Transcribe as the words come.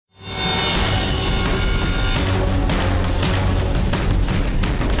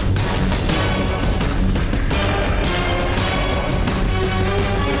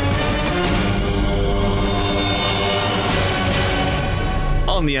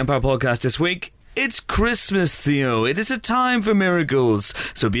Empire podcast this week. It's Christmas, Theo. It is a time for miracles.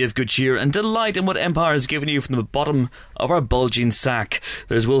 So be of good cheer and delight in what Empire has given you from the bottom of our bulging sack.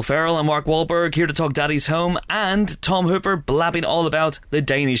 There's Will Ferrell and Mark Wahlberg here to talk Daddy's Home, and Tom Hooper blabbing all about The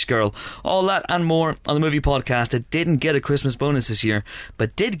Danish Girl. All that and more on the movie podcast that didn't get a Christmas bonus this year,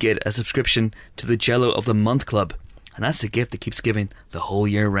 but did get a subscription to the Jello of the Month Club. And that's the gift that keeps giving the whole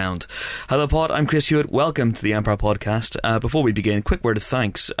year round. Hello, Pod. I'm Chris Hewitt. Welcome to the Empire Podcast. Before we begin, quick word of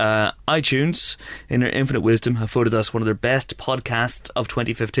thanks. iTunes, in their infinite wisdom, have voted us one of their best podcasts of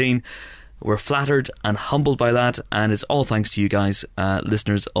 2015. We're flattered and humbled by that, and it's all thanks to you guys,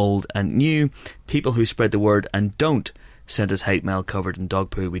 listeners old and new, people who spread the word and don't send us hate mail covered in dog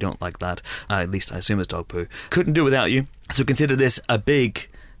poo. We don't like that. At least I assume it's dog poo. Couldn't do without you. So consider this a big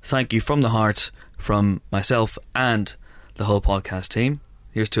thank you from the heart, from myself and the whole podcast team.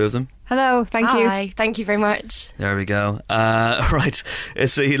 Here's two of them. Hello, thank you. Hi, thank you very much. There we go. Right,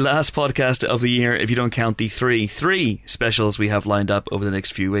 it's the last podcast of the year if you don't count the three specials we have lined up over the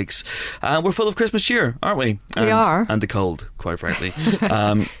next few weeks. We're full of Christmas cheer, aren't we? We are. And the cold, quite frankly.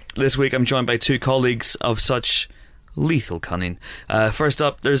 This week I'm joined by two colleagues of such lethal cunning. First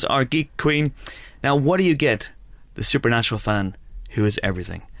up, there's our geek queen. Now, what do you get the supernatural fan who is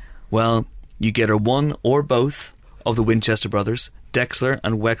everything? Well, you get her one or both of the Winchester brothers, Dexler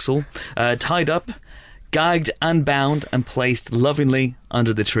and Wexel, tied up, gagged and bound and placed lovingly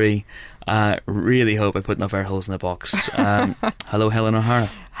under the tree. Really hope I put enough air holes in the box. Hello, Helen O'Hara.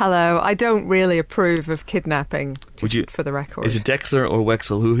 Hello. I don't really approve of kidnapping, for the record. Is it Dexler or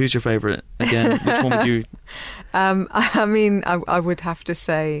Wexel? Who's your favourite? Again, which one would you... I would have to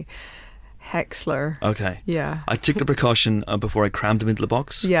say Hexler. Okay. Yeah. I took the precaution before I crammed them into the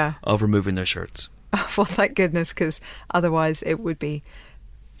box of removing their shirts. Well, thank goodness, because otherwise it would be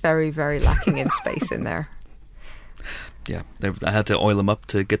very, very lacking in space in there. Yeah, I had to oil them up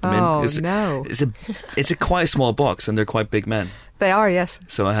to get them in. Oh, no. It's a quite small box, and they're quite big men. They are, yes.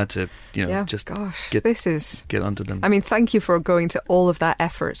 So I had to, get under them. I mean, thank you for going to all of that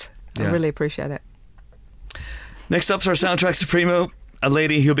effort. I really appreciate it. Next up's our soundtrack supremo, a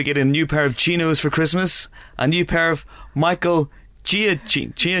lady who'll be getting a new pair of chinos for Christmas, a new pair of Michael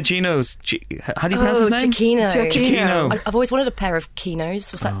Giacchino's. How do you pronounce his name? Giacchino. I've always wanted a pair of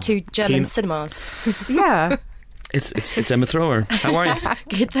Kinos. What's that? Two German cinemas. Yeah. It's Emma Thrower. How are you?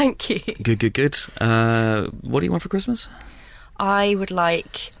 Good, thank you. Good. What do you want for Christmas? I would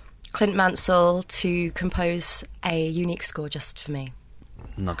like Clint Mansell to compose a unique score just for me.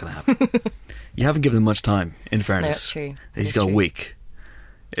 Not going to happen. You haven't given him much time, in fairness. No, it's true. He's got a week.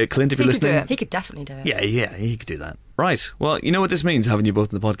 Clint, if you're listening... He could definitely do it. Yeah, he could do that. Right. Well, you know what this means, having you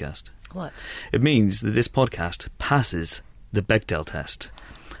both in the podcast? What? It means that this podcast passes the Bechdel test,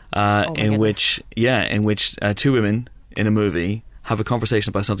 in which two women in a movie have a conversation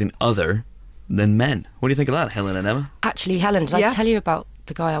about something other than men. What do you think of that, Helen and Emma? Actually, Helen, did I tell you about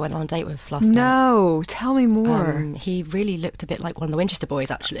the guy I went on a date with last night? No, tell me more. He really looked a bit like one of the Winchester boys,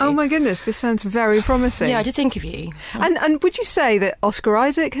 actually. Oh my goodness, this sounds very promising. Yeah, I did think of you. And would you say that Oscar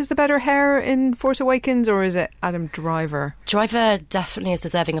Isaac has the better hair in Force Awakens, or is it Adam Driver? Driver definitely is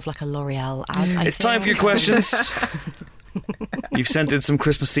deserving of like a L'Oreal ad. It's time for your questions. You've sent in some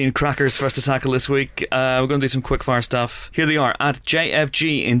Christmas-themed crackers for us to tackle this week. We're going to do some quick-fire stuff. Here they are, at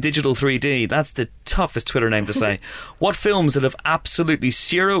JFG in Digital 3D. That's the toughest Twitter name to say. What films that have absolutely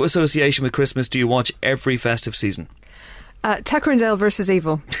zero association with Christmas do you watch every festive season? Tucker and Dale versus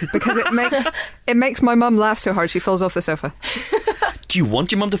Evil, because it makes my mum laugh so hard she falls off the sofa. Do you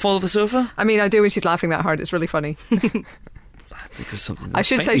want your mum to fall off the sofa? I mean, I do when she's laughing that hard. It's really funny. I think there's something that's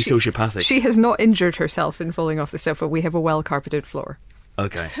faintly sociopathic. She has not injured herself in falling off the sofa. We have a well-carpeted floor.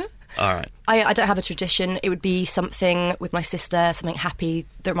 Okay. All right. I don't have a tradition. It would be something with my sister, something happy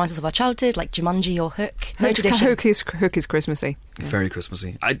that reminds us of our childhood, like Jumanji or Hook. No tradition. Hook is Christmassy. Very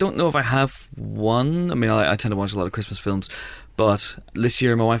Christmassy. I don't know if I have one. I mean, I tend to watch a lot of Christmas films, but this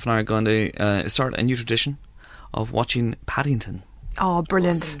year my wife and I are going to start a new tradition of watching Paddington. Oh,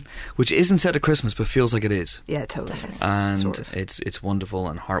 brilliant. Awesome. Which isn't set at Christmas, but feels like it is. Yeah, totally. And sort of. it's wonderful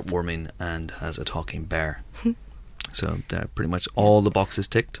and heartwarming and has a talking bear. So pretty much all the boxes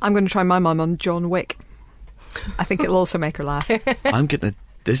ticked. I'm going to try my mum on John Wick. I think it'll also make her laugh. I'm getting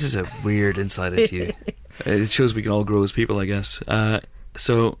this is a weird insight into you. It shows we can all grow as people, I guess.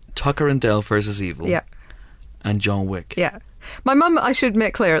 So Tucker and Dale versus Evil. Yeah. And John Wick. Yeah. My mum, I should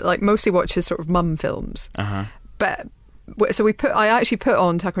make clear, like mostly watches sort of mum films. Uh-huh. But I actually put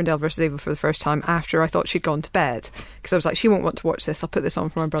on Tucker and Dale versus Evil for the first time after I thought she'd gone to bed, because I was like, she won't want to watch this. I'll put this on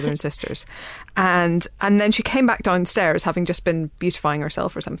for my brother and sisters. And then she came back downstairs, having just been beautifying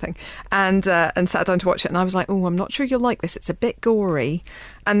herself or something, and sat down to watch it. And I was like, oh, I'm not sure you'll like this. It's a bit gory.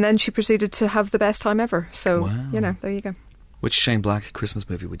 And then she proceeded to have the best time ever. So, there you go. Which Shane Black Christmas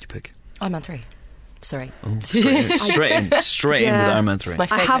movie would you pick? Iron Man 3. Sorry. Oh, straight in with Iron Man 3.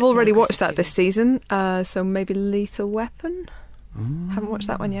 I have already watched that this season, so maybe Lethal Weapon. Haven't watched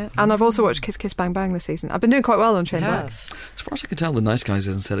that one yet. And I've also watched Kiss Kiss Bang Bang this season. I've been doing quite well on Shane Black. As far as I can tell, The Nice Guys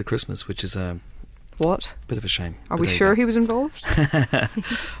is instead of Christmas, which is a bit of a shame. Are we sure he was involved?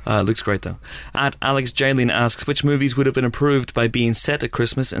 Looks great though. At Alex Jaylin asks, which movies would have been improved by being set at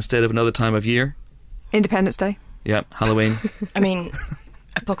Christmas instead of another time of year? Independence Day. Yeah, Halloween. I mean,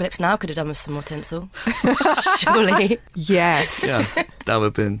 Apocalypse Now could have done with some more tinsel. Surely. Yes. Yeah, that would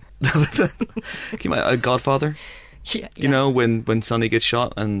have been. Can you imagine Godfather? Yeah. You know, when Sonny gets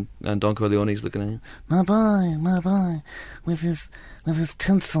shot and Don Corleone's looking at him. My boy, with his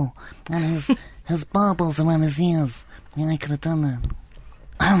tinsel and his baubles around his ears. Yeah, I could have done that.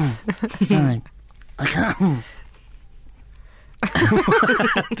 Sorry.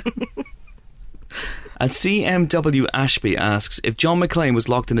 And CMW Ashby asks, if John McClane was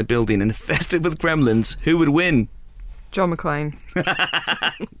locked in a building infested with gremlins, who would win? John McClane.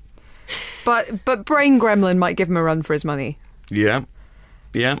 But Brain Gremlin might give him a run for his money. Yeah,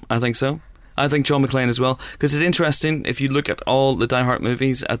 I think so. I think John McClane as well, because it's interesting, if you look at all the Die Hard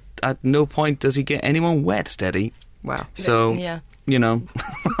movies, at no point does he get anyone wet, Steady. Wow. So, you know,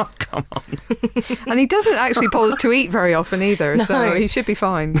 come on. And he doesn't actually pause to eat very often either, so he should be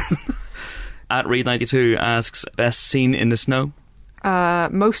fine. At Reed92 asks, best scene in the snow?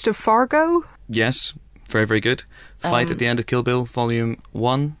 Most of Fargo? Yes, very, very good. Fight at the end of Kill Bill, Volume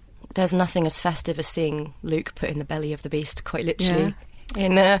 1. There's nothing as festive as seeing Luke put in the belly of the beast, quite literally,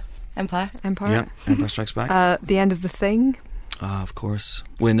 in Empire. Yeah, Empire Strikes Back. The end of The Thing. Of course.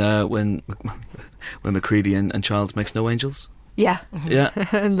 When McCready and Childs make Snow Angels. Yeah. Yeah.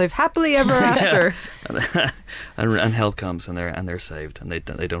 And live happily ever after. and help comes and they're saved and they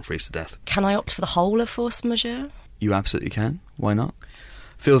don't freeze to death. Can I opt for the whole of Force Majeure? You absolutely can. Why not?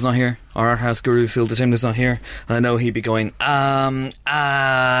 Phil's not here. Our art house guru Phil DeSimna's not here. And I know he'd be going, Akiru.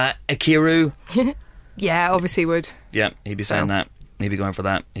 Yeah, obviously would. Yeah, he'd be saying that. He'd be going for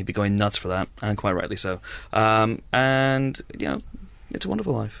that. He'd be going nuts for that, and quite rightly so. And you know, it's a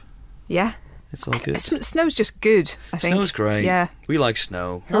wonderful life. Yeah. It's all good. Snow's just good, I think. Snow's great. Yeah. We like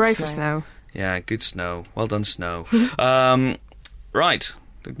snow. Hooray for snow. Yeah, good snow. Well done, snow. Right.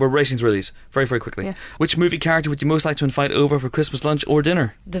 We're racing through these very, very quickly. Yeah. Which movie character would you most like to invite over for Christmas lunch or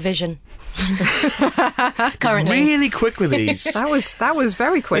dinner? The Vision. Currently. Really quick with these. That was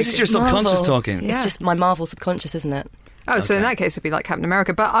very quick. This is your subconscious Marvel. talking. It's just my Marvel subconscious, isn't it? Oh, so in that case it'd be like Captain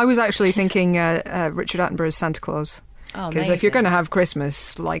America. But I was actually thinking Richard Attenborough as Santa Claus. Oh, because if you're going to have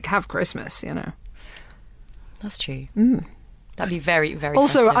Christmas, have Christmas, you know. That's true. That'd be very, very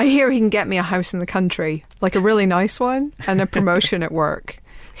Also, festive. I hear he can get me a house in the country, like a really nice one, and a promotion at work.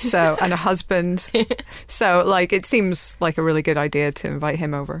 So, and a husband. So, it seems like a really good idea to invite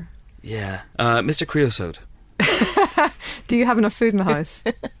him over. Yeah. Mr. Creosote. Do you have enough food in the house?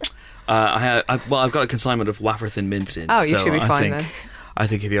 I've got a consignment of wafer thin mince in. Oh, you should be fine then. I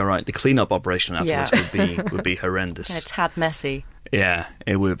think he'd be all right. The clean-up operation afterwards would be horrendous. And a tad messy. Yeah,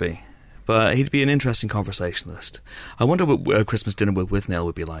 it would be. But he'd be an interesting conversationalist. I wonder what a Christmas dinner with Withnail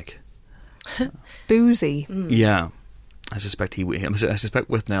would be like. Boozy. Yeah. I suspect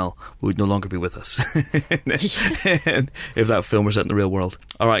Withnail would no longer be with us if that film were set in the real world.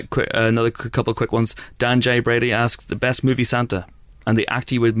 All right, another couple of quick ones. Dan J. Brady asks the best movie Santa and the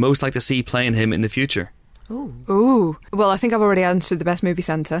actor you would most like to see playing him in the future. Ooh. Well, I think I've already answered the best movie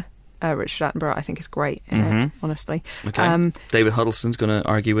Santa. Richard Attenborough, I think, is great in it, honestly. Okay. David Huddleston's going to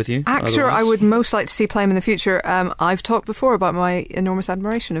argue with you. Actor otherwise. I would most like to see play him in the future. I've talked before about my enormous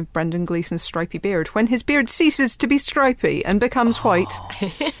admiration of Brendan Gleeson's stripy beard. When his beard ceases to be stripy and becomes white,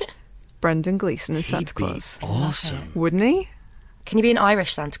 Brendan Gleeson is Santa Claus. Awesome. Wouldn't he? Can you be an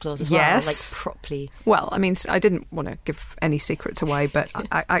Irish Santa Claus as well? Yes. Properly. Well, I mean, I didn't want to give any secrets away, but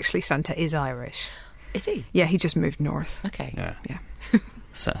actually Santa is Irish. Is he? Yeah, he just moved north. Okay. Yeah. Yeah.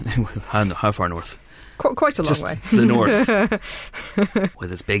 So, how far north? Quite a long Just way. the north.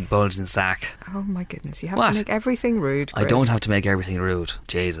 With its big bulging sack. Oh my goodness, you have What? to make everything rude, Chris. I don't have to make everything rude.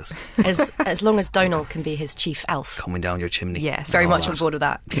 Jesus. As long as Donal can be his chief elf. Coming down your chimney. Yes. Very All much that. on board with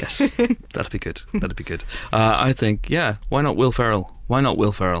that. Yes. That'd be good. That'd be good. I think, why not Will Ferrell? Why not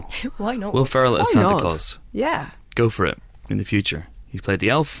Will Ferrell? Why not? Will Ferrell as Why Santa not? Claus. Yeah. Go for it in the future. He played the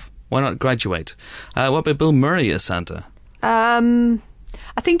elf. Why not graduate? What about Bill Murray as Santa?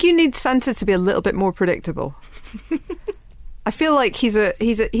 I think you need Santa to be a little bit more predictable. I feel like he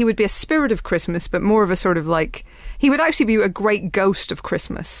would be a spirit of Christmas, but more of a sort of like, he would actually be a great ghost of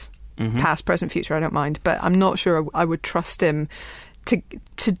Christmas. Past, present, future, I don't mind, but I'm not sure I would trust him to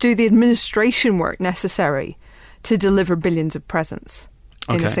do the administration work necessary to deliver billions of presents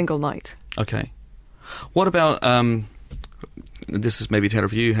in a single night. Okay. What about, this is maybe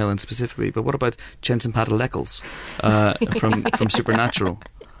tailored for you, Helen, specifically, but what about Jensen Padalecals from Supernatural?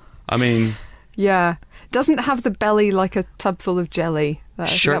 I mean... Yeah. Doesn't have the belly like a tub full of jelly.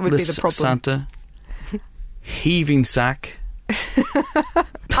 That would be the problem. Santa. Heaving sack.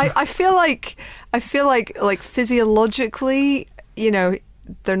 I feel like physiologically,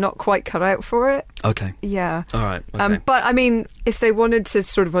 they're not quite cut out for it. Okay. Yeah. All right. Okay. But I mean, if they wanted to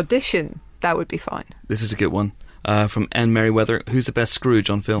sort of audition, that would be fine. This is a good one. From Anne Merriweather. Who's the best Scrooge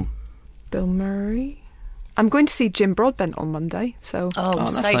on film? Bill Murray. I'm going to see Jim Broadbent on Monday, so... Oh,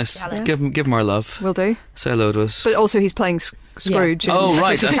 that's so nice. jealous. Give him our love. Will do. Say hello to us. But also he's playing Scrooge. Yeah. Oh,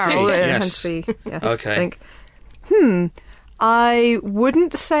 right, I see. Carol, Yes. Okay. I think. I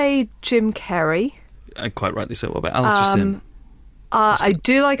wouldn't say Jim Carrey. Quite rightly so. What about Alistair Sim? I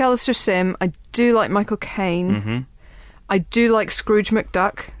do like Alistair Sim. I do like Michael Caine. Mm-hmm. I do like Scrooge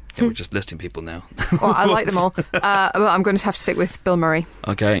McDuck. Yeah, we're just listing people now. I like them all. But I'm going to have to stick with Bill Murray.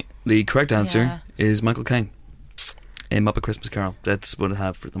 Okay. The correct answer is Michael Caine in Muppet Christmas Carol. That's what I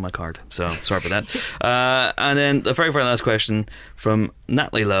have on my card. So, sorry about that. And then the very, very last question from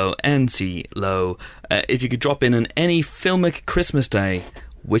Natalie Lowe, NC Lowe. If you could drop in on any filmic Christmas day,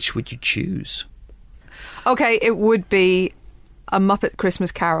 which would you choose? Okay, it would be a Muppet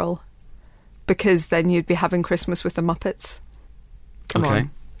Christmas Carol, because then you'd be having Christmas with the Muppets. Come on.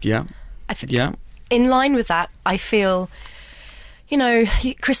 Yeah. Yeah. In line with that, I feel,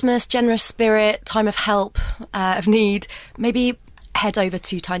 Christmas, generous spirit, time of help, of need. Maybe head over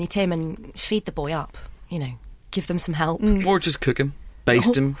to Tiny Tim and feed the boy up. Give them some help. Or just cook him,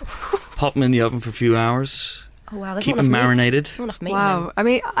 baste him, pop him in the oven for a few hours. Oh wow, there's keep not him enough marinated. Not enough meat. Wow. I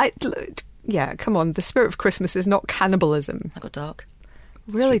mean, come on. The spirit of Christmas is not cannibalism. I got dark.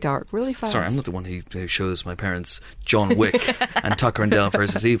 Really dark, really fast. Sorry, I'm not the one who shows my parents John Wick and Tucker and Dale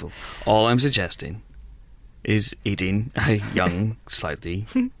versus Evil. All I'm suggesting is eating a young, slightly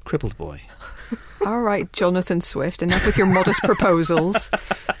crippled boy. All right, Jonathan Swift, enough with your modest proposals.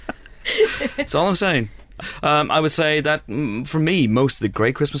 That's all I'm saying. I would say that, for me, most of the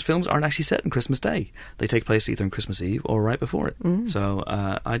great Christmas films aren't actually set on Christmas Day. They take place either on Christmas Eve or right before it. So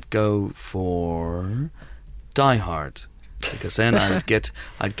I'd go for Die Hard. Because then I'd get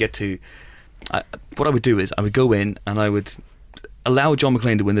to... what I would do is I would go in and I would allow John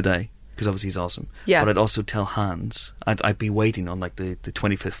McClane to win the day, because obviously he's awesome. Yeah. But I'd also tell Hans, I'd be waiting on like the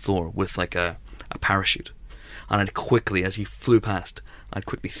 25th floor with like a parachute. And I'd quickly, as he flew past, I'd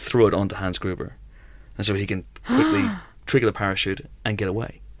quickly throw it onto Hans Gruber. And so he can quickly trigger the parachute and get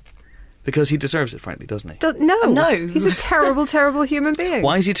away. Because he deserves it, frankly, doesn't he? No. He's a terrible, terrible human being.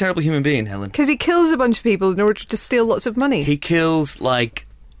 Why is he a terrible human being, Helen? Because he kills a bunch of people in order to steal lots of money. He kills, like,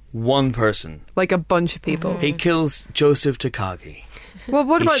 one person. Like a bunch of people. He kills Joseph Takagi. Well,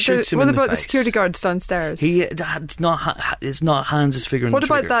 what about the security guards downstairs? It's not Hans's finger in the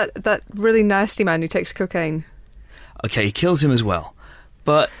trigger. What about that really nasty man who takes cocaine? Okay, he kills him as well.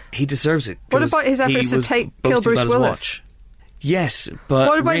 But he deserves it. What about his efforts to kill Bruce Willis? Yes, but...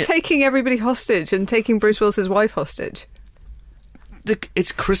 What about taking everybody hostage and taking Bruce Willis's wife hostage?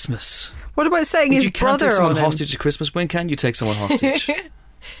 It's Christmas. What about saying his brother on him? You can't take someone hostage at Christmas. When can you take someone hostage?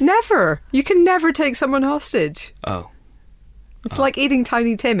 Never. You can never take someone hostage. Oh. It's like eating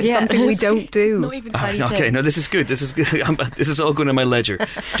Tiny Tim. It's something we don't do. Not even Tiny Tim. Okay, no, this is good. This is good. This is all going in my ledger.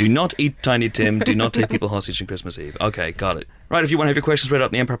 Do not eat Tiny Tim. Do not take people hostage on Christmas Eve. Okay, got it. Right, if you want to have your questions read out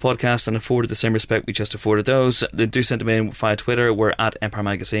in the Empire Podcast and afforded the same respect we just afforded those, then do send them in via Twitter. We're at Empire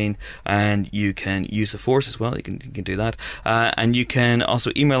Magazine, and you can use the Force as well. You can do that. And you can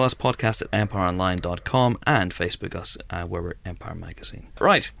also email us, podcast@empireonline.com, and Facebook us, where we're Empire Magazine.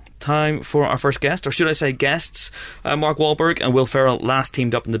 Right. Time for our first guest, or should I say guests. Mark Wahlberg and Will Ferrell last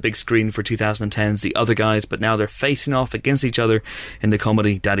teamed up on the big screen for 2010's The Other Guys, but now they're facing off against each other in the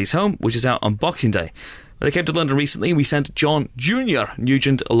comedy Daddy's Home, which is out on Boxing Day. When they came to London recently, we sent John Jr.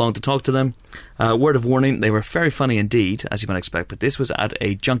 Nugent along to talk to them. Word of warning, they were very funny indeed, as you might expect, but this was at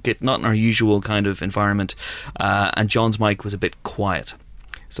a junket, not in our usual kind of environment, and John's mic was a bit quiet.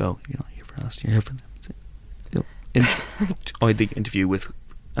 So, here for us, you're here for them. The interview with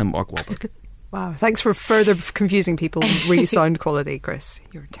Mark Wahlberg. Wow, thanks for further confusing people with really sound quality, Chris.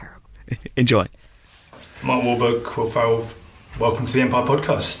 You're terrible. Enjoy. Mark Wahlberg, Will Ferrell, welcome to the Empire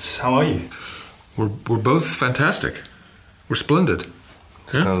Podcast. How are you? We're both fantastic. We're splendid.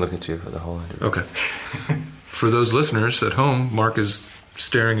 I'm going to look at you for the whole interview. Okay. For those listeners at home, Mark is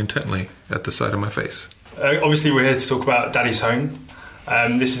staring intently at the side of my face. Obviously, we're here to talk about Daddy's Home.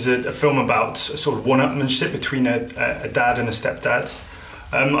 This is a film about a sort of one-upmanship between a dad and a stepdad.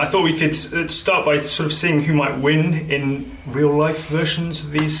 I thought we could start by sort of seeing who might win in real-life versions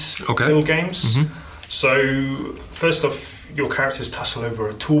of these little games. Mm-hmm. So, first off, your characters tussle over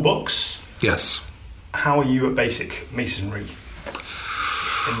a toolbox. Yes. How are you at basic masonry in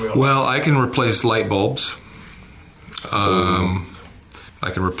real life? Well, I can replace light bulbs. I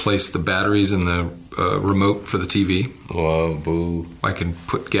can replace the batteries in the remote for the TV. Whoa, boo. I can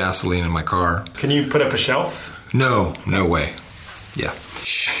put gasoline in my car. Can you put up a shelf? No way. Yeah.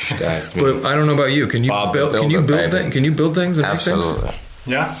 That's me. But I don't know about you. Can you build? Can you build things? Can you build things and make Absolutely. things?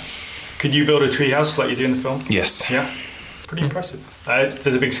 Yeah. Could you build a treehouse like you do in the film? Yes. Yeah. Pretty impressive.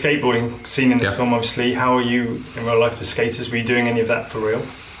 There's a big skateboarding scene in this film, obviously. How are you in real life as skaters? Were you doing any of that for real?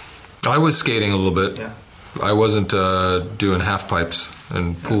 I was skating a little bit. Yeah. I wasn't doing half pipes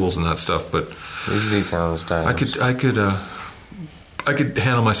and pools and that stuff, but Easy towns, I could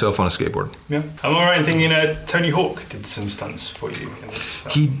handle myself on a skateboard. Yeah. Am I right in thinking Tony Hawk did some stunts for you in this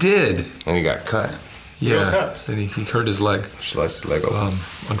film? He did. And he got cut. Yeah. Cut. And he hurt his leg. Sliced his leg open.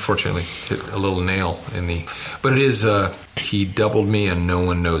 Unfortunately, hit a little nail in the. But it is. He doubled me, and no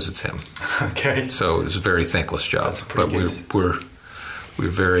one knows it's him. Okay. So it was a very thankless job. That's pretty good. We're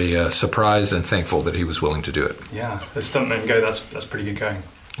very surprised and thankful that he was willing to do it. Yeah. The stuntmen go. That's pretty good going.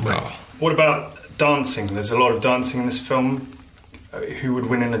 Wow. What about dancing? There's a lot of dancing in this film. Who would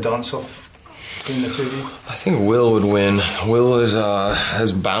win in a dance-off between the two of you? I think Will would win. Will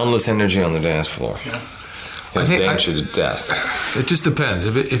has boundless energy on the dance floor. Yeah. He'll dance you to death. It just depends.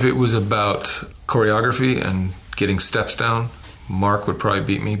 If it was about choreography and getting steps down, Mark would probably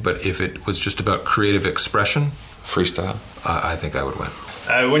beat me. But if it was just about creative expression, freestyle, I think I would win.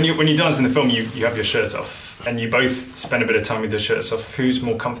 When you dance in the film, you have your shirt off, and you both spend a bit of time with your shirts off. Who's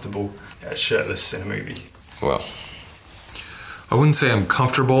more comfortable shirtless in a movie? Well, I wouldn't say I'm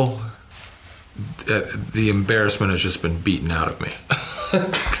comfortable. The embarrassment has just been beaten out of me.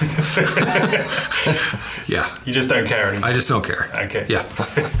 Yeah. You just don't care anymore? I just don't care. Okay. Yeah.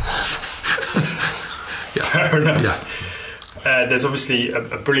 Yeah. Fair enough. Yeah. There's obviously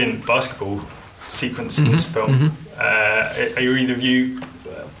a brilliant basketball sequence in this film. Are either of you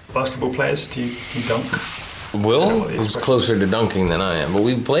basketball players? Do you dunk? Will is closer to dunking than I am, but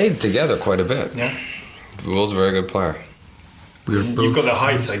we played together quite a bit. Yeah. Will's a very good player. You've got the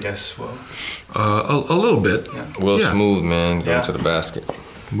height, I guess. Well, a little bit. Yeah. Will's smooth, man. Going to the basket.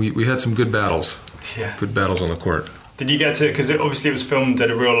 We had some good battles. Yeah. Good battles on the court. Did you get to? Because obviously it was filmed at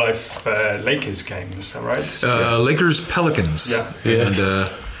a real life Lakers game. Is that right? Lakers Pelicans. Yeah.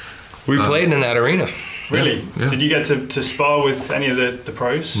 And we played in that arena. Really? Yeah. Did you get to spar with any of the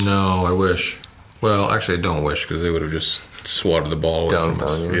pros? No, I wish. Well, actually, I don't wish because they would have just swatted the ball away from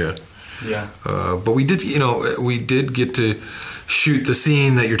us. Yeah. Yeah. But we did get to shoot the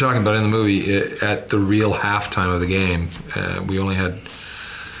scene that you're talking about in the movie at the real halftime of the game. We only had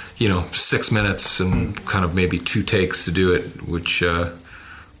 6 minutes and kind of maybe 2 takes to do it, which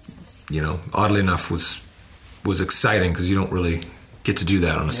oddly enough was exciting because you don't really get to do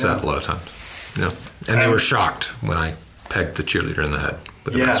that on a set a lot of times. And they were shocked when I pegged the cheerleader in the head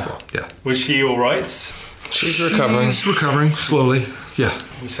with the basketball. Yeah. Was she all right? She's recovering. She's recovering slowly. Yeah.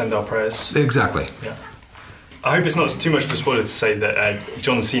 We send our prayers. Exactly. Yeah. I hope it's not too much of a spoiler to say that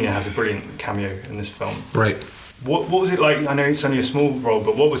John Cena has a brilliant cameo in this film. Right. What was it like? I know it's only a small role,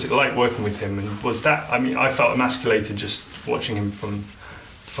 but what was it like working with him? And was that? I mean, I felt emasculated just watching him from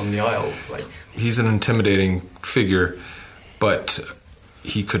the aisle. Like, he's an intimidating figure, but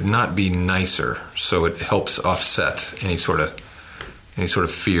he could not be nicer. So it helps offset any sort of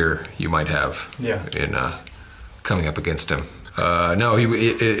fear you might have in coming up against him. No,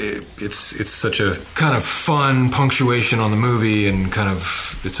 it's such a kind of fun punctuation on the movie, and kind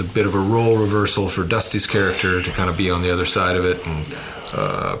of it's a bit of a role reversal for Dusty's character to kind of be on the other side of it,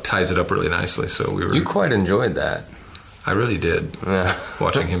 and ties it up really nicely. So You quite enjoyed that. I really did. Yeah.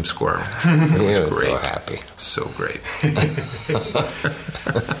 Watching him squirm. He was great. so happy. So great.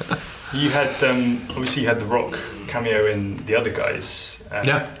 you had obviously you had The Rock cameo in The Other Guys.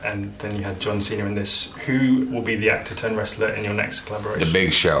 And then you had John Cena in this. Who will be the actor turned wrestler in your next collaboration? The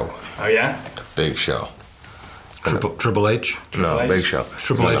Big Show. Oh yeah. Big Show. Triple H. No, Big Show.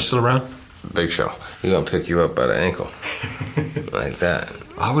 Triple H still around? Big Show. He's gonna pick you up by the ankle, like that.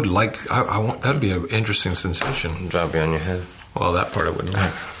 I want that'd be an interesting sensation. Drop you on your head. Well, that part I wouldn't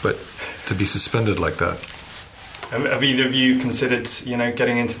like, but to be suspended like that. Have either of you considered,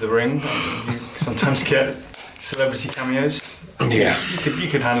 getting into the ring? You sometimes get celebrity cameos. Yeah. You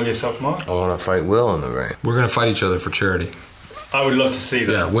could handle yourself, Mark. I want to fight Will in the ring. We're going to fight each other for charity. I would love to see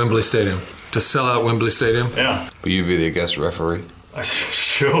that. Yeah, Wembley Stadium. To sell out Wembley Stadium. Yeah. Will you be the guest referee?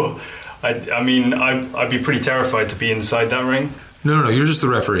 Sure. I mean, I'd be pretty terrified to be inside that ring. No, you're just the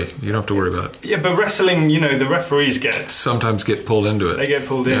referee. You don't have to worry about it. Yeah, but wrestling, the referees sometimes get pulled into it. They get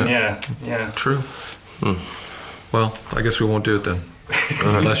pulled in, yeah. True. Well, I guess we won't do it then.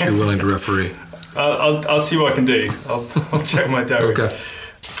 Unless you're willing to referee. I'll see what I can do. I'll check my diary. Okay.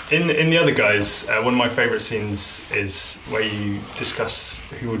 In the other guys, one of my favourite scenes is where you discuss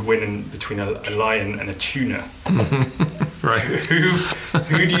who would win between a lion and a tuna. Right.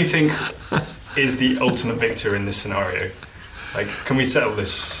 Who do you think is the ultimate victor in this scenario? Like, can we settle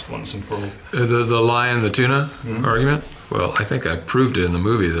this once and for all? The lion, the tuna argument? Well, I think I proved it in the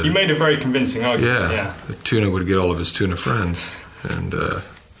movie. That you made a very convincing argument. Yeah. The tuna would get all of his tuna friends and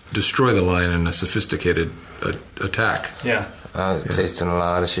destroy the lion in a sophisticated attack. Yeah. Tasting a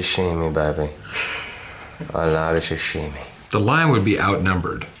lot of sashimi, baby. A lot of sashimi. The lion would be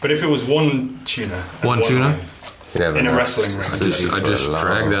outnumbered. But if it was one tuna... One tuna? Lion, in a wrestling ring. I just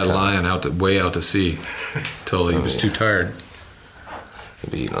dragged that lion way out to sea till he was too tired.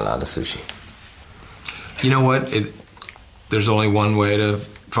 He'd be eating a lot of sushi. You know what? There's only one way to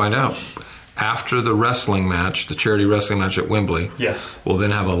find out. After the wrestling match, the charity wrestling match at Wembley, yes, we'll then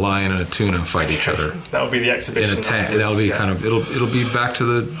have a lion and a tuna fight each other. That'll be the exhibition. In a tank. That'll be kind of it'll be back to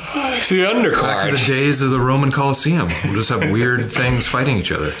the undercard. Back to the days of the Roman Colosseum. We'll just have weird things fighting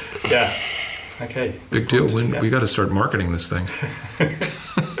each other. Yeah. Okay. Big deal. We got to start marketing this thing.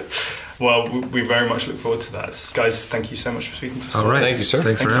 Well, we very much look forward to that. Guys, thank you so much for speaking to us. All right. Thank you, sir.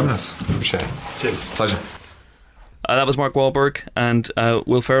 Thanks for having us. Appreciate it. Cheers. Pleasure. That was Mark Wahlberg and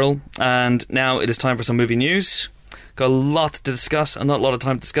Will Ferrell. And now it is time for some movie news. Got a lot to discuss and not a lot of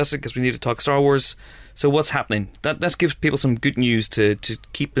time to discuss it because we need to talk Star Wars. So what's happening? Let's give people some good news to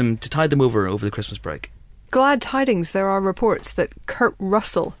keep them, to tide them over the Christmas break. Glad tidings. There are reports that Kurt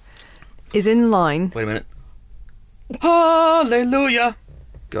Russell is in line. Wait a minute. Hallelujah.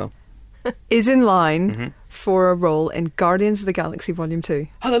 Go. Is in line for a role in Guardians of the Galaxy Volume 2.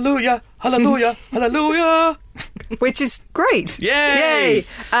 Hallelujah, hallelujah, hallelujah. Which is great. Yay!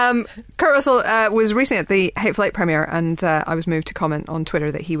 Kurt Russell was recently at the Hateful Eight premiere, and I was moved to comment on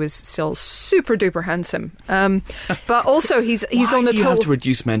Twitter that he was still super duper handsome. But also he's on the Why do you have to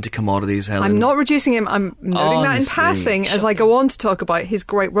reduce men to commodities, Helen? I'm not reducing him. I'm noting that in Honestly, passing as I go on to talk about his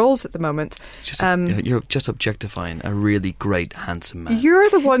great roles at the moment. You're just objectifying a really great, handsome man. You're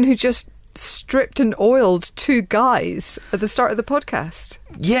the one who just stripped and oiled two guys at the start of the podcast.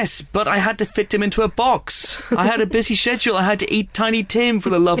 Yes, but I had to fit him into a box. I had a busy schedule. I had to eat Tiny Tim, for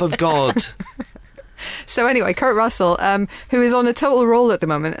the love of God. So anyway, Kurt Russell, who is on a total roll at the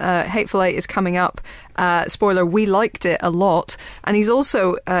moment. Hateful Eight is coming up. Spoiler, we liked it a lot. And he's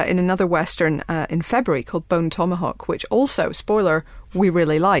also in another Western in February called Bone Tomahawk, which also, spoiler, we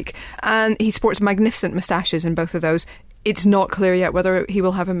really like. And he sports magnificent moustaches in both of those. It's not clear yet whether he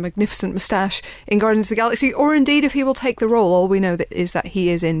will have a magnificent moustache in Guardians of the Galaxy or indeed if he will take the role. All we know is that he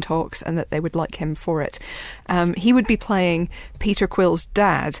is in talks and that they would like him for it. He would be playing Peter Quill's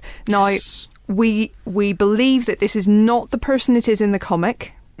dad. Now, yes. we believe that this is not the person it is in the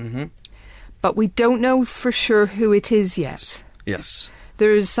comic, but we don't know for sure who it is yet. Yes.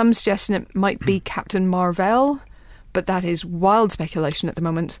 There is some suggestion it might be Captain Marvel, but that is wild speculation at the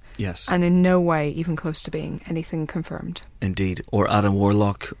moment. Yes. And in no way even close to being anything confirmed. Indeed. Or Adam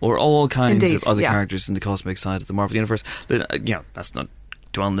Warlock, or all kinds of other characters in the cosmic side of the Marvel Universe. That's not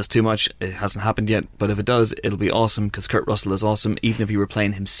dwelling this too much. It hasn't happened yet, but if it does, it'll be awesome, because Kurt Russell is awesome. Even if he were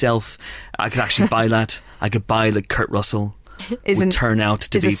playing himself, I could actually buy that. I could buy that Kurt Russell would turn out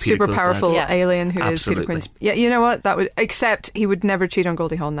to be Peter super Quill's powerful dad. alien who Absolutely. is Peter Quill's. Yeah, you know what? That would, except he would never cheat on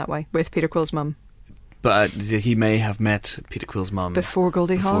Goldie Hawn that way with Peter Quill's mum. But he may have met Peter Quill's mum before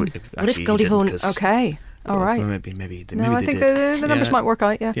Goldie Hawn. What if Goldie Hawn? Okay, all right. Maybe. No, I think the numbers might work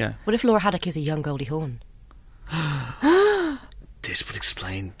out. Yeah. What if Laura Haddock is a young Goldie Hawn? This would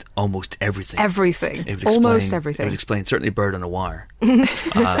explain almost everything. Everything. It would Almost everything. It would explain certainly Bird on a Wire, but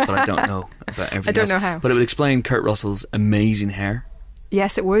I don't know about everything. I don't else. know how. But it would explain Kurt Russell's amazing hair.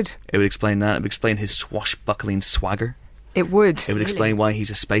 Yes, it would. It would explain that. It would explain his swashbuckling swagger. It would. It would explain why he's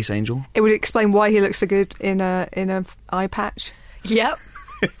a space angel. It would explain why he looks so good in a eye patch. Yep.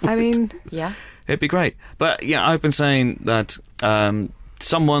 I mean, yeah. It'd be great. But yeah, I've been saying that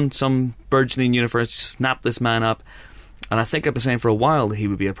some burgeoning universe snap this man up, and I think I've been saying for a while that he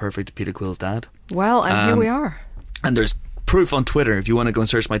would be a perfect Peter Quill's dad. Well, and here we are. And there's proof on Twitter. If you want to go and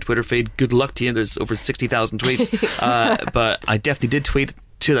search my Twitter feed, good luck to you. There's over 60,000 tweets. But I definitely did tweet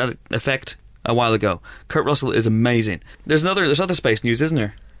to that effect a while ago. Kurt Russell is amazing. There's other space news, isn't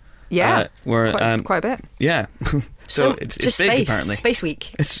there? Yeah, where quite a bit. Yeah. So it's just big, space, apparently. Space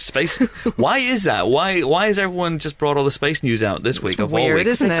Week. It's space. Why is that? Why has everyone just brought all the space news out this week of weird, all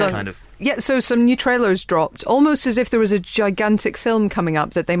weeks? isn't it? Kind of. Yeah, so some new trailers dropped, almost as if there was a gigantic film coming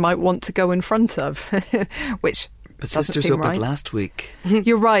up that they might want to go in front of, which But doesn't Sisters seem opened right. last week.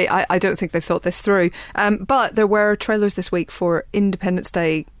 You're right. I don't think they thought this through. But there were trailers this week for Independence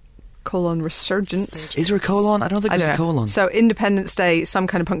Day : Resurgence. Is there a colon? I don't think there's a colon. So Independence Day, some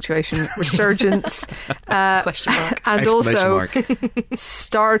kind of punctuation, Resurgence, Question mark. and Exclamation also mark.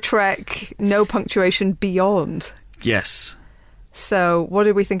 Star Trek, no punctuation, Beyond. Yes. So what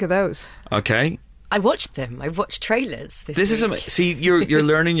did we think of those? Okay. I watched them. I watched trailers this This week. is see, you're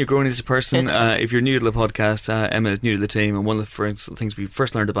learning, you're growing as a person. If you're new to the podcast, Emma is new to the team, and one of the first things we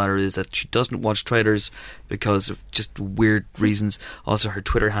first learned about her is that she doesn't watch trailers because of just weird reasons. Also, her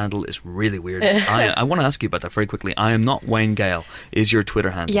Twitter handle is really weird. I want to ask you about that very quickly. I am not Wayne Gale. Is your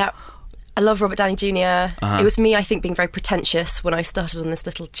Twitter handle? Yeah. I love Robert Downey Jr. It was me, I think, being very pretentious when I started on this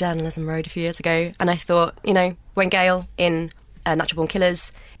little journalism road a few years ago. And I thought, Wayne Gale in Natural Born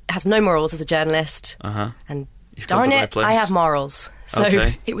Killers has no morals as a journalist. And You've come to darn the it, right place. I have morals. So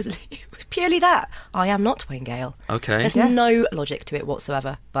Okay. it was purely that. I am not Wayne Gale. Okay. There's no logic to it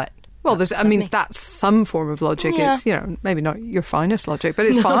whatsoever. But Well, that's me. that's some form of logic. Yeah. It's, maybe not your finest logic, but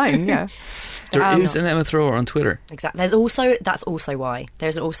it's fine, yeah. There is an Emma Thrower on Twitter. Exactly. That's also why.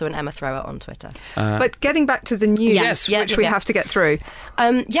 There's also an Emma Thrower on Twitter. But getting back to the news, Yes. which we Yeah. have to get through.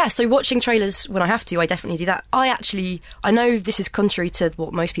 So watching trailers when I have to, I definitely do that. I know this is contrary to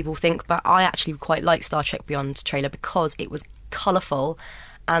what most people think, but I actually quite like Star Trek Beyond trailer because it was colourful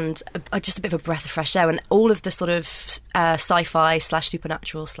and just a bit of a breath of fresh air. And all of the sort of sci-fi /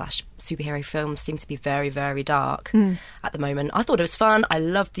 supernatural / superhero films seem to be very, very dark at the moment. I thought it was fun. I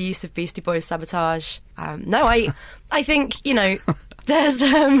loved the use of Beastie Boys sabotage. I think, there's...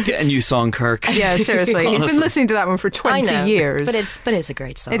 Get a new song, Kirk. Yeah, seriously. He's been listening to that one for 20 I know, years. but it's a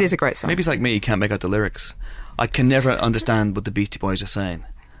great song. It is a great song. Maybe it's like me, you can't make out the lyrics. I can never understand what the Beastie Boys are saying.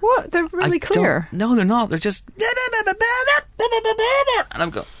 What? They're really clear. No, they're not. They're just... And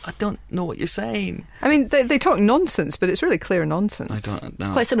I'm going, I don't know what you're saying. I mean, they talk nonsense, but it's really clear nonsense. I don't know. It's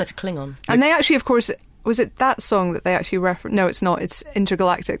quite similar to Klingon. And they actually, of course... Was it that song that they actually reference? No, it's not. It's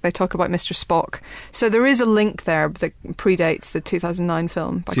Intergalactic. They talk about Mr. Spock. So there is a link there that predates the 2009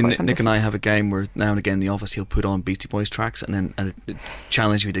 film. By See, quite some Nick and I distance. have a game where now and again in the office he'll put on Beastie Boys tracks and it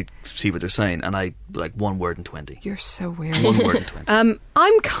challenge me to see what they're saying, and I like 1 word in 20. You're so weird. 1 word in 20.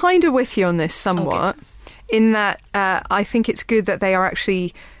 I'm kind of with you on this somewhat, in that I think it's good that they are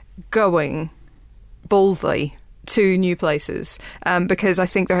actually going boldly to new places, because I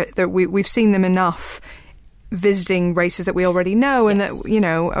think we've seen them enough visiting races that we already know and that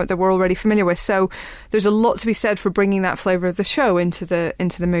that we're already familiar with. So there's a lot to be said for bringing that flavour of the show into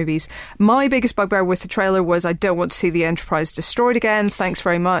the movies. My biggest bugbear with the trailer was I don't want to see the Enterprise destroyed again. Thanks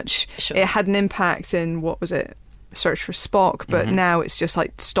very much. Sure. It had an impact in, what was it, Search for Spock, but now it's just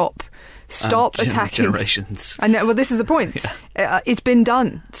like stop attacking generations. I know. Well, this is the point. It's been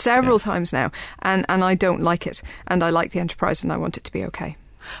done several times now, and I don't like it. And I like the Enterprise, and I want it to be okay.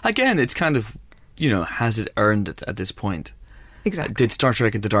 Again, it's kind of, has it earned it at this point? Exactly. Did Star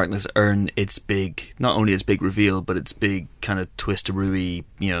Trek Into Darkness earn its big, not only its big reveal, but its big kind of twist-a-rooey,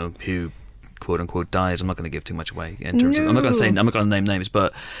 who quote unquote dies? I'm not going to give too much away in terms of, I'm not going to name names,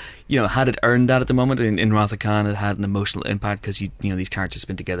 but had it earned that at the moment in Wrath of Khan? It had an emotional impact because these characters have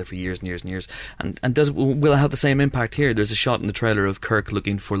been together for years and years and years, and will it have the same impact here? There's a shot in the trailer of Kirk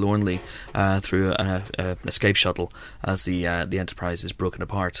looking forlornly through an escape shuttle as the Enterprise is broken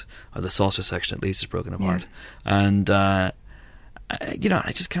apart, or the saucer section at least is broken apart, and I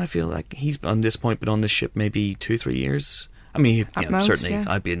just kind of feel like he's on this point been on this ship maybe 2-3 years. I mean, most, certainly yeah.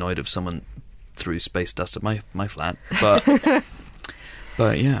 I'd be annoyed if someone threw space dust at my flat, but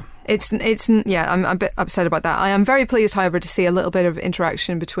but yeah. I'm a bit upset about that. I am very pleased, however, to see a little bit of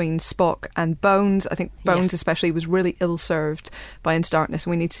interaction between Spock and Bones. I think Bones especially was really ill-served by Into Darkness,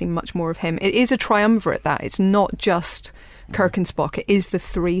 and we need to see much more of him. It is a triumvirate, that. It's not just Kirk and Spock. It is the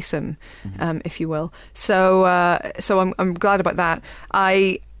threesome, if you will. So I'm glad about that.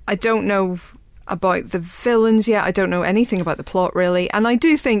 I don't know about the villains yet. I don't know anything about the plot, really. And I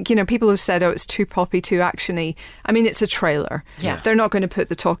do think, people have said, it's too poppy, too actiony. I mean, it's a trailer. Yeah. They're not going to put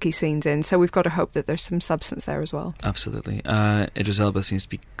the talky scenes in, so we've got to hope that there's some substance there as well. Absolutely. Idris Elba seems to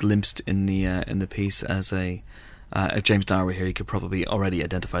be glimpsed in the piece as a... if James Dyer were here, he could probably already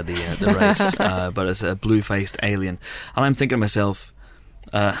identify the race, but as a blue-faced alien. And I'm thinking to myself...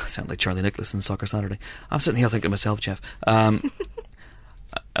 sound like Charlie Nicholas in Soccer Saturday. I'm sitting here thinking to myself, Jeff... I'm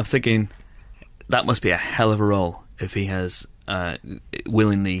thinking... that must be a hell of a role if he has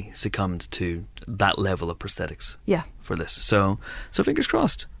willingly succumbed to that level of prosthetics. Yeah. For this, so fingers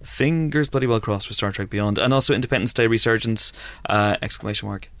crossed, fingers bloody well crossed for Star Trek Beyond, and also Independence Day resurgence! ! I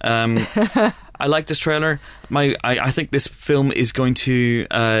like this trailer. I think this film is going to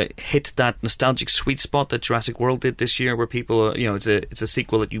hit that nostalgic sweet spot that Jurassic World did this year, where people, it's a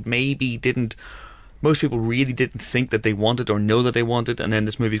sequel that you maybe didn't. Most people really didn't think that they wanted or know that they wanted, and then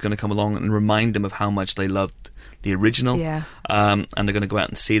this movie's going to come along and remind them of how much they loved the original. Yeah. And they're going to go out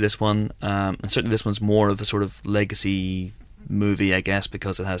and see this one. And certainly this one's more of a sort of legacy movie, I guess,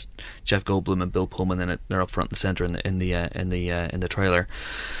 because it has Jeff Goldblum and Bill Pullman in it. They're up front and center in the trailer.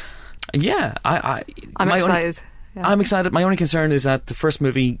 Yeah, I'm excited. I'm excited. My only concern is that the first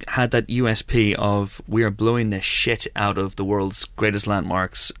movie had that USP of we are blowing the shit out of the world's greatest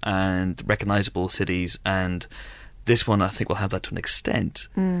landmarks and recognizable cities, and this one I think will have that to an extent.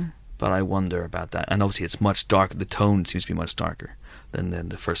 But I wonder about that. And obviously it's much darker. The tone seems to be much darker than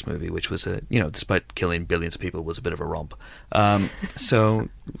the first movie, which was despite killing billions of people, was a bit of a romp. So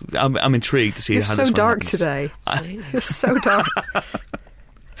I'm intrigued to see You're how so this one dark happens. today. You're so dark.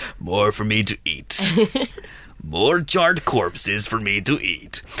 More for me to eat. More charred corpses for me to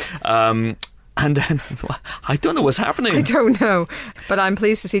eat. And then I don't know what's happening. I don't know, but I'm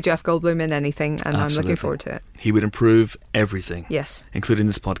pleased to see Jeff Goldblum in anything, and Absolutely. I'm looking forward to it. He would improve everything. Yes. Including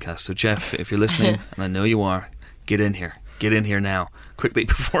this podcast. So Jeff, if you're listening, and I know you are, get in here. Get in here now, quickly,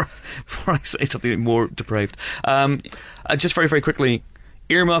 before I say something more depraved. Just very, very quickly,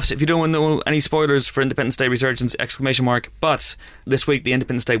 earmuffs, if you don't want to know any spoilers for Independence Day Resurgence! ! But this week the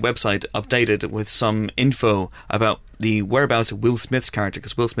Independence Day website updated with some info about the whereabouts of Will Smith's character,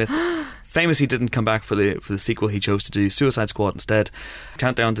 because Will Smith famously didn't come back for the sequel. He chose to do Suicide Squad instead.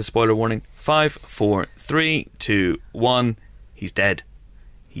 Countdown to spoiler warning. 5, 4, 3, 2, 1. He's dead.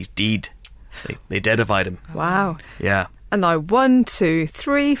 He's dead. They deadified him. Wow. Yeah. And now 1, 2,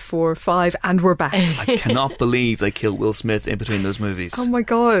 3, 4, 5, and we're back. I cannot believe they killed Will Smith in between those movies. Oh my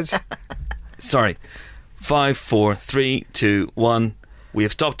God. Sorry. 5, 4, 3, 2, 1. We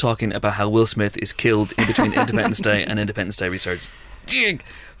have stopped talking about how Will Smith is killed in between Independence Day and Independence Day Resurgence.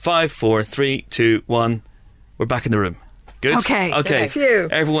 5, 4, 3, 2, 1. We're back in the room. Good? Okay. Phew.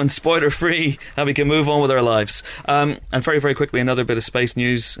 Everyone's spoiler free and we can move on with our lives. And very, very quickly, another bit of space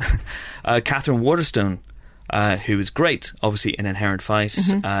news. Catherine Waterstone, who is great, obviously, in Inherent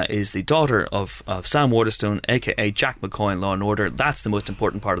Vice, is the daughter of Sam Waterstone, aka Jack McCoy in Law and Order. That's the most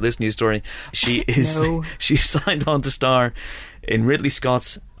important part of this news story. She is she's signed on to star in Ridley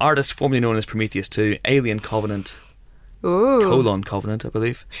Scott's artist formerly known as Prometheus 2, Alien Covenant. Ooh. Covenant, I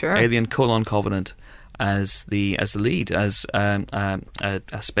believe. Sure. Alien : Covenant as the lead, as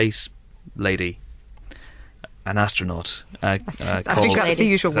a space lady, an astronaut. I think that's the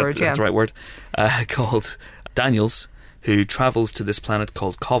usual word. That's the right word. Called Daniels, who travels to this planet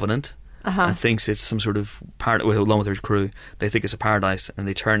called Covenant and thinks it's some sort of along with her crew. They think it's a paradise, and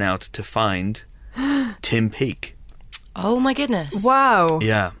they turn out to find Tim Peake. Oh my goodness! Wow.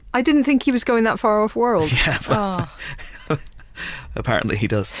 Yeah. I didn't think he was going that far off world. Yeah. Apparently he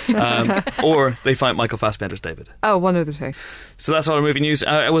does. Or they find Michael Fassbender's David. Oh, one of the two. So that's all our movie news.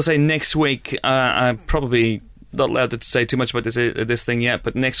 I will say next week, I'm probably not allowed to say too much about this thing yet,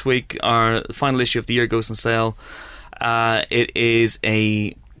 but next week our final issue of the year goes on sale. It is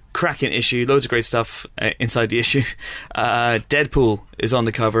a cracking issue, loads of great stuff inside the issue. Deadpool is on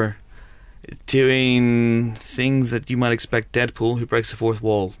the cover, doing things that you might expect Deadpool, who breaks the fourth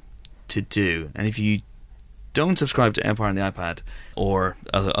wall, to do. And if you don't subscribe to Empire on the iPad or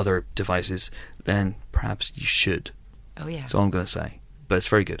other devices, then perhaps you should. Oh yeah. That's all I'm going to say. But it's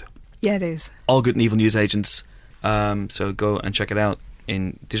very good. Yeah, it is. All good and evil news agents. So go and check it out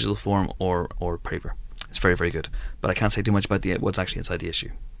in digital form or paper. It's very, very good. But I can't say too much about what's actually inside the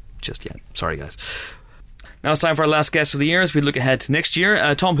issue just yet. Sorry, guys. Now it's time for our last guest of the year as we look ahead to next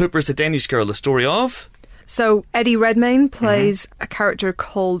year. Tom Hooper's The Danish Girl, the story of... So Eddie Redmayne plays a character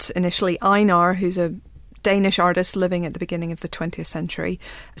called initially Einar, who's a Danish artist living at the beginning of the 20th century.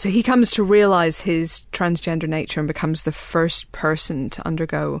 So he comes to realise his transgender nature and becomes the first person to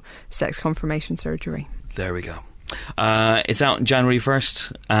undergo sex confirmation surgery. There we go. It's out on January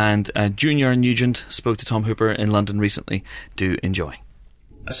 1st, and Junior Nugent spoke to Tom Hooper in London recently. Do enjoy.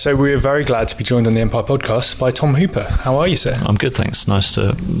 So we're very glad to be joined on the Empire Podcast by Tom Hooper. How are you, sir? I'm good, thanks. Thanks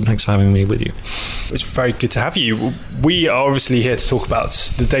for having me with you. It's very good to have you. We are obviously here to talk about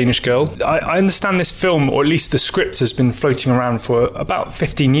The Danish Girl. I understand this film, or at least the script, has been floating around for about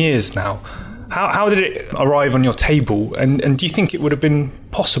 15 years now. How did it arrive on your table? And do you think it would have been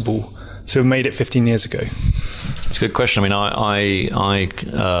possible to have made it 15 years ago? It's a good question. I mean,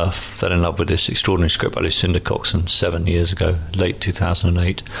 I fell in love with this extraordinary script by Lucinda Coxon 7 years ago, late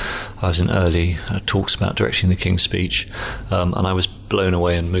 2008. I was in early talks about directing The King's Speech, and I was blown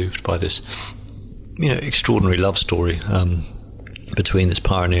away and moved by this, extraordinary love story between this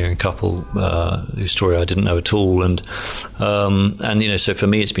pioneering couple, whose story I didn't know at all, and so for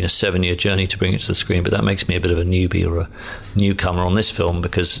me it's been a 7-year journey to bring it to the screen. But that makes me a bit of a newbie or a newcomer on this film,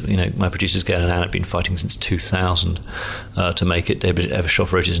 because my producers Gail and Anne have been fighting since 2000 to make it. David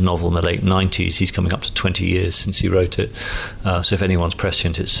Evershoff wrote his novel in the late 90s. He's coming up to 20 years since he wrote it. So if anyone's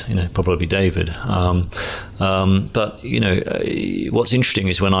prescient, it's probably David. But what's interesting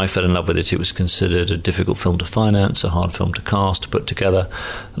is when I fell in love with it, it was considered a difficult film to finance, a hard film to cast, to put together.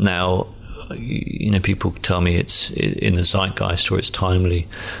 Now, people tell me it's in the zeitgeist or it's timely.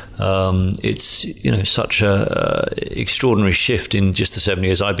 It's such a extraordinary shift in just the 7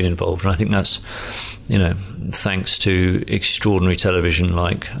 years I've been involved, and I think that's thanks to extraordinary television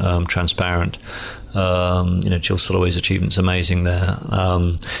like Transparent. Jill Soloway's achievement's amazing there.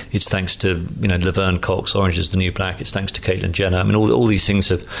 It's thanks to Laverne Cox, Orange is the New Black. It's thanks to Caitlyn Jenner. I mean, all these things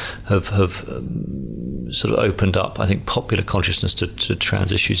have sort of opened up, I think, popular consciousness to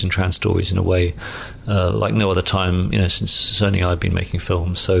trans issues and trans stories in a way like no other time, since certainly I've been making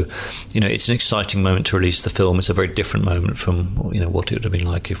films. So, it's an exciting moment to release the film. It's a very different moment from what it would have been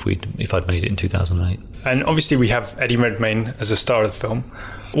like if I'd made it in 2008. And obviously, we have Eddie Redmayne as a star of the film.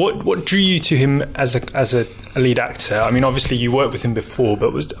 What drew you to him as a lead actor? I mean, obviously you worked with him before,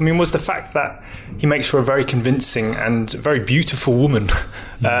 but was the fact that he makes for a very convincing and very beautiful woman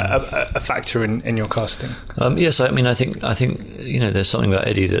a factor in your casting? Yes, I mean, I think there's something about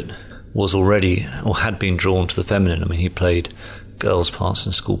Eddie that was already or had been drawn to the feminine. I mean, he played girls' parts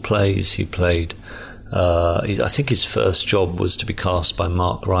in school plays. He played. I think his first job was to be cast by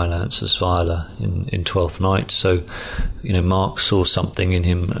Mark Rylance as Viola in Twelfth Night. So, Mark saw something in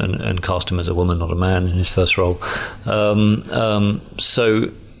him and cast him as a woman, not a man, in his first role.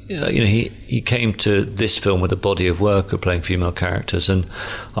 He came to this film with a body of work of playing female characters, and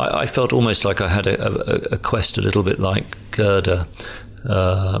I felt almost like I had a quest a little bit like Gerda,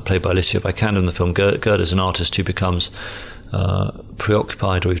 played by Alicia Vikander in the film. Gerda's an artist who becomes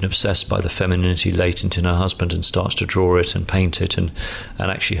preoccupied or even obsessed by the femininity latent in her husband and starts to draw it and paint it, and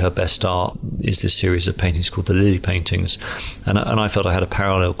actually her best art is this series of paintings called the Lily paintings, and I felt I had a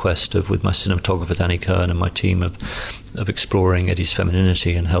parallel quest with my cinematographer Danny Kern and my team of exploring Eddie's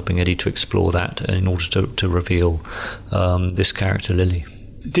femininity and helping Eddie to explore that in order to reveal this character Lily.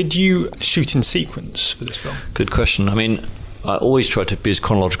 Did you shoot in sequence for this film? Good question. I mean, I always try to be as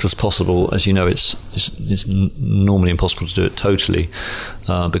chronological as possible. As you know, it's normally impossible to do it totally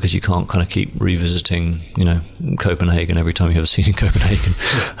because you can't kind of keep revisiting, Copenhagen every time you have a scene in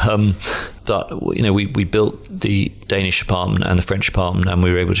Copenhagen. But we built the Danish apartment and the French apartment, and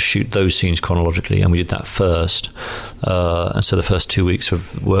we were able to shoot those scenes chronologically, and we did that first. And so the first 2 weeks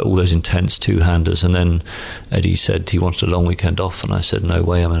were all those intense two-handers, and then Eddie said he wanted a long weekend off, and I said, no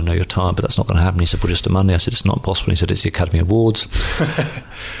way, I know you're tired, but that's not going to happen. He said, well, just a Monday. I said, it's not possible. He said, it's the Academy Awards.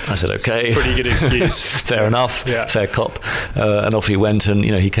 I said, okay. Pretty good excuse. Fair enough. Yeah. Fair cop. And off he went, and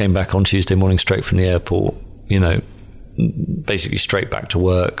he came back on Tuesday morning straight from the airport, basically straight back to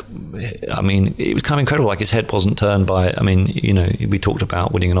work. I mean, it was kind of incredible. Like, his head wasn't turned by. I mean, we talked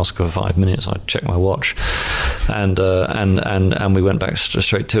about winning an Oscar for 5 minutes. I checked my watch, and we went back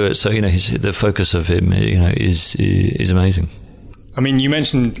straight to it. So the focus of him, is amazing. I mean, you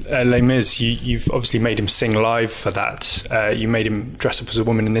mentioned Les Mis. You've obviously made him sing live for that. You made him dress up as a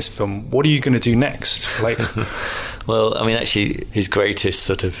woman in this film. What are you going to do next? Well, I mean, actually, his greatest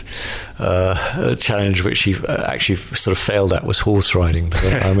sort of challenge, which he actually sort of failed at, was horse riding.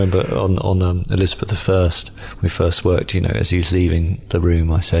 Because I remember on Elizabeth I, we first worked, as he was leaving the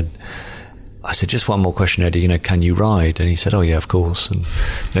room, I said, just one more question, Eddie, can you ride? And he said, oh yeah, of course. And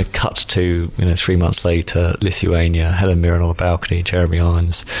cut to 3 months later, Lithuania, Helen Mirren on a balcony, Jeremy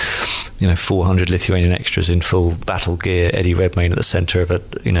Irons, 400 Lithuanian extras in full battle gear, Eddie Redmayne at the centre of a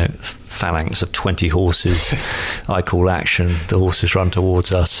phalanx of 20 horses. I call action. The horses run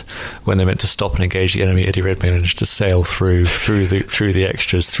towards us. When they're meant to stop and engage the enemy, Eddie Redmayne managed to sail through the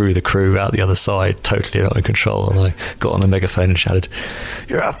extras, through the crew, out the other side, totally out of control. And I got on the megaphone and shouted,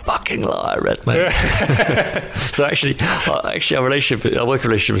 "You're a fucking liar, Redmayne." So actually, our working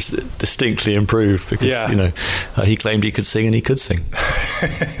relationship was distinctly improved because he claimed he could sing and he could sing.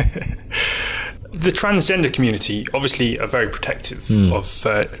 The transgender community obviously are very protective of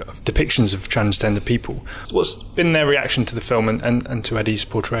depictions of transgender people. What's been their reaction to the film and to Eddie's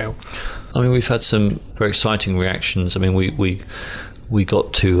portrayal? I mean, we've had some very exciting reactions. I mean, we we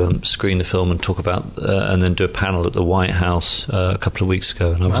got to screen the film and talk about and then do a panel at the White House a couple of weeks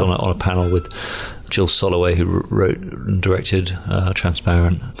ago, and I was on a panel with Jill Soloway, who wrote and directed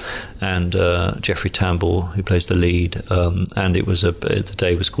Transparent, and Jeffrey Tambor, who plays the lead, and it was the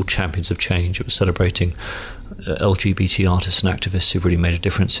day was called Champions of Change. It was celebrating LGBT artists and activists who've really made a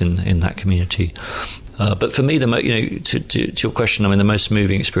difference in that community. But for me, to your question, I mean, the most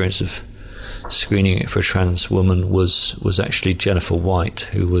moving experience of screening it for a trans woman was actually Jennifer White,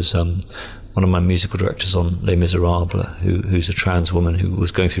 who was one of my musical directors on Les Miserables, who's a trans woman who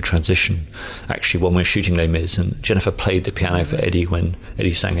was going through transition, actually, when we were shooting Les Mis. And Jennifer played the piano for Eddie when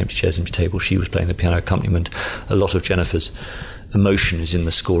Eddie sang Empty Chairs, Empty Table. She was playing the piano accompaniment. A lot of Jennifer's emotion is in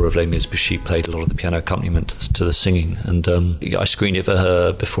the score of Les Mis, because she played a lot of the piano accompaniment to the singing. And I screened it for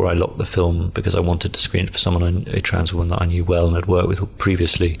her before I locked the film, because I wanted to screen it for someone, a trans woman that I knew well and had worked with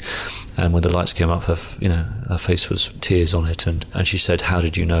previously. And when the lights came up, her face was tears on it, and she said, "How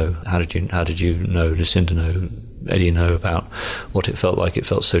did you know? How did you know? Lucinda know? Eddie know about what it felt like?" It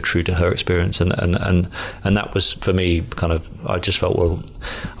felt so true to her experience, and that was for me kind of. I just felt, well,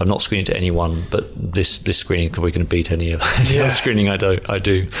 I've not screened it to anyone, but this screening is probably going to beat any other screening I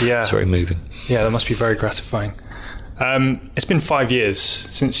do. Yeah, it's very moving. Yeah, that must be very gratifying. It's been 5 years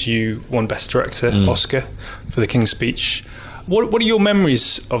since you won Best Director Oscar for The King's Speech. What are your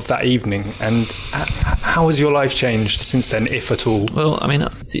memories of that evening, and how has your life changed since then, if at all? Well, I mean,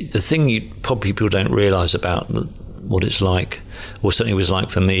 the thing probably people don't realise about what it's like, or certainly was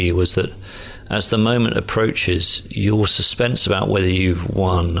like for me, was that as the moment approaches, your suspense about whether you've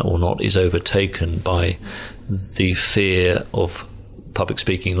won or not is overtaken by the fear of public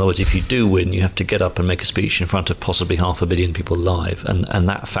speaking. In other words, if you do win, you have to get up and make a speech in front of possibly 500 million people live, and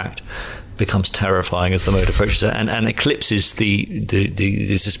that fact becomes terrifying as the moment approaches, and eclipses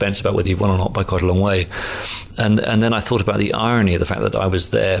the suspense about whether you've won or not by quite a long way. And then I thought about the irony of the fact that I was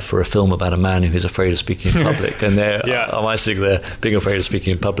there for a film about a man who's afraid of speaking in public, and there am I sitting there being afraid of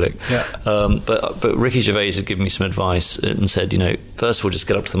speaking in public. But Ricky Gervais had given me some advice and said, first of all, just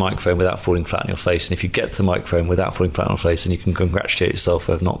get up to the microphone without falling flat on your face, and if you get to the microphone without falling flat on your face, then you can congratulate yourself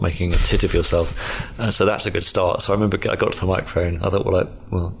for not making a tit of yourself. So that's a good start. So I remember I got to the microphone. I thought,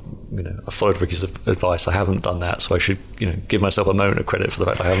 I followed Ricky's advice. I haven't done that, so I should, give myself a moment of credit for the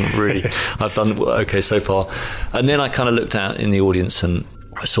fact I haven't really. I've done okay so far. And then I kind of looked out in the audience and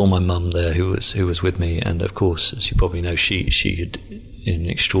I saw my mum there, who was with me, and of course, as you probably know, she had, in an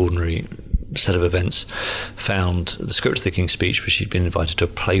extraordinary set of events, found the script of The King's Speech, because she'd been invited to a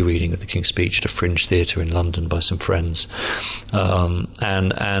play reading of The King's Speech at a fringe theatre in London by some friends,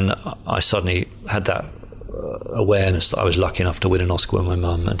 and I suddenly had that awareness that I was lucky enough to win an Oscar when my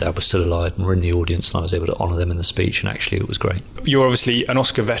mum and dad were still alive and were in the audience, and I was able to honour them in the speech, and actually it was great. You're obviously an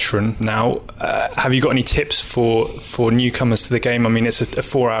Oscar veteran now. Have you got any tips for newcomers to the game? I mean, it's a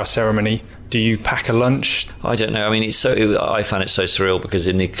 4-hour ceremony. Do you pack a lunch? I don't know. I mean, I found it so surreal, because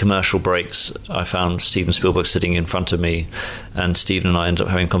in the commercial breaks, I found Steven Spielberg sitting in front of me, and Steven and I ended up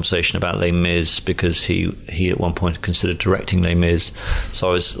having a conversation about Les Mis, because he at one point considered directing Les Mis. So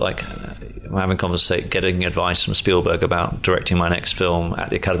I was like having getting advice from Spielberg about directing my next film at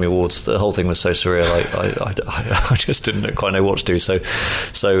the Academy Awards. The whole thing was so surreal. I just didn't quite know what to do. So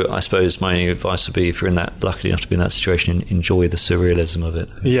I suppose my only advice would be, if you're lucky enough to be in that situation, enjoy the surrealism of it.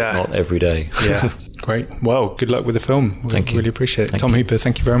 Yeah. It's not every day. Yeah. Great. Well, good luck with the film. Thank you. Really appreciate it. Tom Hooper,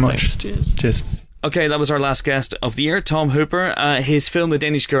 thank you very much. Thanks. Cheers. Okay, that was our last guest of the year, Tom Hooper. His film, The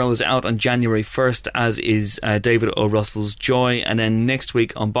Danish Girl, is out on January 1st, as is David O. Russell's Joy. And then next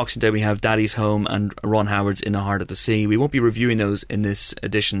week on Boxing Day, we have Daddy's Home and Ron Howard's In the Heart of the Sea. We won't be reviewing those in this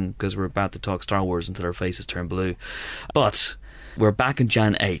edition, because we're about to talk Star Wars until our faces turn blue. But we're back on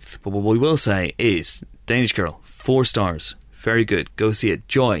Jan 8th. But what we will say is, Danish Girl, 4 stars. Very good. Go see it.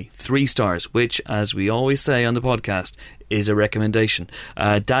 Joy, 3 stars, which, as we always say on the podcast, is a recommendation.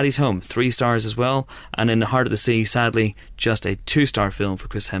 Daddy's Home, 3 stars as well. And In the Heart of the Sea, sadly, just a 2-star film for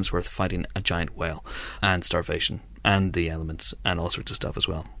Chris Hemsworth fighting a giant whale, and starvation, and the elements, and all sorts of stuff as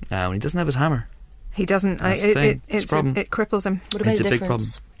well. He doesn't have his hammer. He doesn't. It's a problem. It cripples him. Would have made it's a big problem.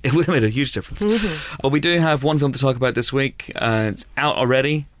 It would have made a huge difference. Mm-hmm. But we do have one film to talk about this week. It's out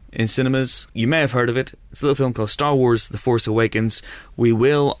already in cinemas. You may have heard of it. It's a little film called Star Wars The Force Awakens. We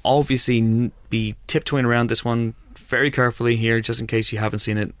will obviously be tiptoeing around this one very carefully here, just in case you haven't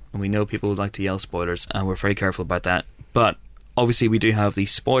seen it, and we know people would like to yell spoilers, and we're very careful about that. But obviously we do have the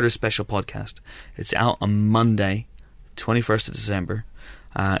spoiler special podcast. It's out on Monday, 21st of December,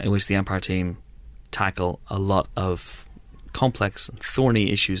 in which the Empire team tackle a lot of complex and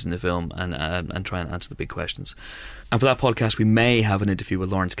thorny issues in the film, and try and answer the big questions. And for that podcast, we may have an interview with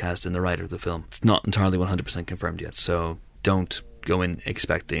Lawrence Kasdan, the writer of the film. It's not entirely 100% confirmed yet, so don't go in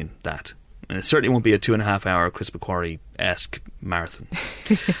expecting that. And it certainly won't be a 2.5 hour Chris McQuarrie-esque marathon.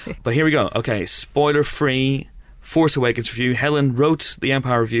 But here we go. Okay, spoiler-free Force Awakens review. Helen wrote the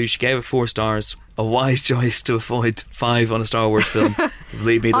Empire review. She gave it 4 stars. A wise choice to avoid 5 on a Star Wars film.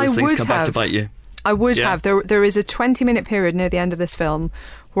 Believe me, those things come back to bite you. I would have. There is a 20-minute period near the end of this film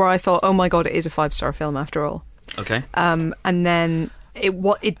where I thought, oh my God, it is a 5-star film after all. Okay. And then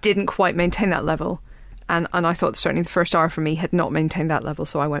it didn't quite maintain that level. And I thought certainly the first hour for me had not maintained that level,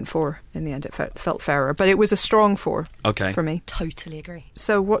 so I went 4 in the end. It felt fairer, but it was a strong 4 for me. Totally agree.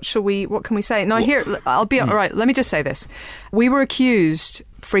 So what can we say? Now here, I'll be all right. Let me just say this: we were accused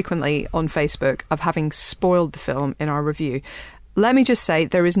frequently on Facebook of having spoiled the film in our review. Let me just say,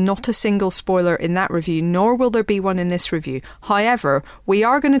 there is not a single spoiler in that review, nor will there be one in this review. However, we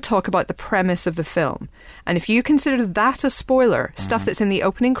are going to talk about the premise of the film. And if you consider that a spoiler, stuff that's in the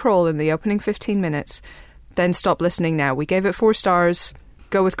opening crawl, in the opening 15 minutes, then stop listening now. We gave it 4 stars.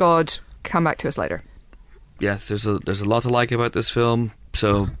 Go with God. Come back to us later. Yes, there's a lot to like about this film,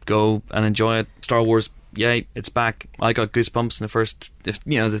 so go and enjoy it. Star Wars, yay, it's back. I got goosebumps in the first,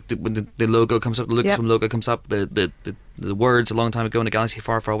 when the logo comes up, the Lucasfilm logo comes up, the words a long time ago in a galaxy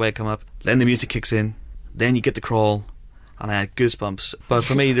far, far away come up. Then the music kicks in. Then you get the crawl, and I had goosebumps. But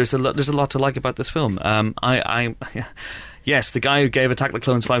for me, there's a lot to like about this film. Yes, the guy who gave Attack of the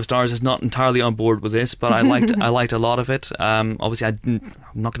Clones 5 stars is not entirely on board with this, but I liked a lot of it. Obviously, I'm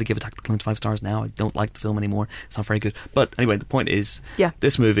not going to give Attack of the Clones 5 stars now. I don't like the film anymore. It's not very good. But anyway, the point is,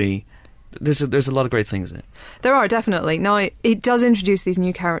 this movie, there's a lot of great things in it. There are, definitely. Now, it does introduce these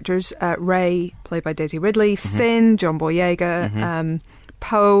new characters. Rey, played by Daisy Ridley, Finn, John Boyega,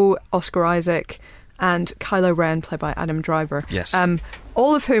 Poe, Oscar Isaac, and Kylo Ren, played by Adam Driver. Yes.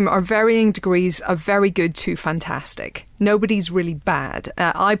 All of whom are varying degrees of very good to fantastic. Nobody's really bad.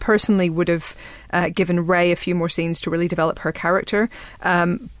 I personally would have given Rey a few more scenes to really develop her character,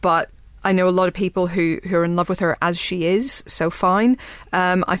 but I know a lot of people who are in love with her as she is, so fine.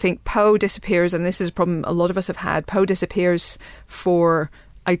 I think Poe disappears, and this is a problem a lot of us have had. Poe disappears for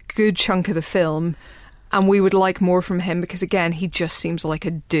a good chunk of the film, and we would like more from him because, again, he just seems like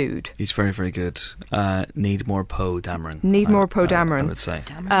a dude. He's very, very good. Need more Poe Dameron. Need more Poe Dameron. I would say.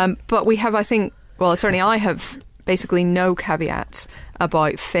 But we have, I think, well, certainly I have basically no caveats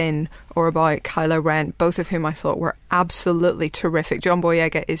about Finn or about Kylo Ren, both of whom I thought were absolutely terrific. John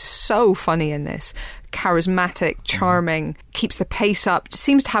Boyega is so funny in this. Charismatic, charming, keeps the pace up,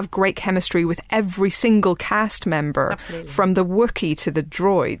 seems to have great chemistry with every single cast member. Absolutely. From the Wookiee to the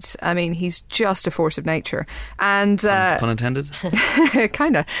droids. I mean, he's just a force of nature. And pun intended?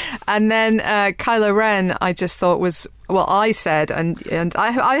 Kind of. And then Kylo Ren, I just thought was, well, I said, and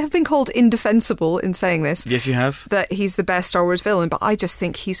I have been called indefensible in saying this. Yes, you have. That he's the best Star Wars villain, but I just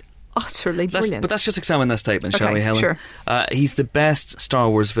think he's utterly brilliant. But let's just examine that statement, shall we, Helen? Sure. He's the best Star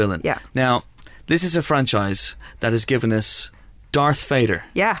Wars villain. Yeah. Now, this is a franchise that has given us Darth Vader.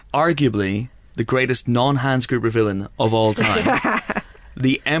 Yeah. Arguably the greatest non-Hansgruber villain of all time.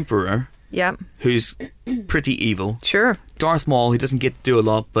 The Emperor. Yeah. Who's pretty evil. Sure. Darth Maul, who doesn't get to do a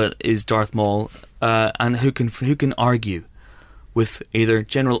lot, but is Darth Maul, and who can argue with either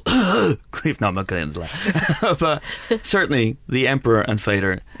General Grief. No, I'm not going into that. But certainly the Emperor and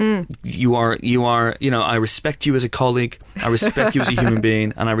Vader. You are. I respect you as a colleague. I respect you as a human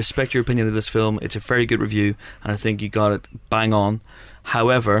being, and I respect your opinion of this film. It's a very good review, and I think you got it bang on.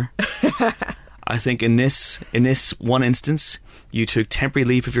 However, I think in this one instance, you took temporary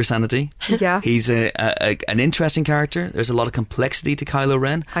leave of your sanity. Yeah. He's an interesting character. There's a lot of complexity to Kylo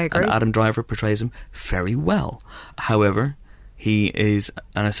Ren. I agree. And Adam Driver portrays him very well. However, he is,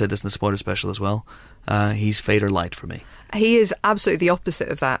 and I said this in the spoiler special as well, he's Vader light for me. He is absolutely the opposite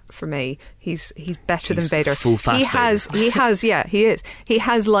of that for me. He's better than Vader. Full fat Vader. He is. He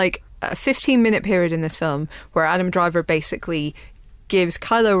has like a 15-minute period in this film where Adam Driver basically gives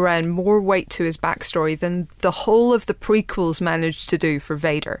Kylo Ren more weight to his backstory than the whole of the prequels managed to do for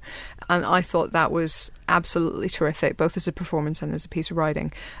Vader. And I thought that was absolutely terrific, both as a performance and as a piece of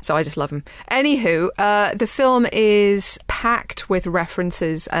writing. So I just love him. Anywho, the film is packed with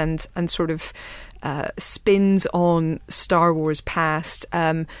references and sort of spins on Star Wars past,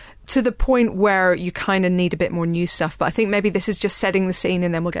 to the point where you kind of need a bit more new stuff. But I think maybe this is just setting the scene,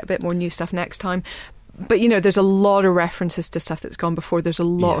 and then we'll get a bit more new stuff next time. But, there's a lot of references to stuff that's gone before. There's a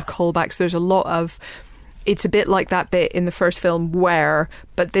lot of callbacks. There's a lot of... It's a bit like that bit in the first film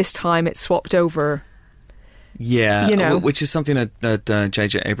but this time it's swapped over. Yeah, which is something that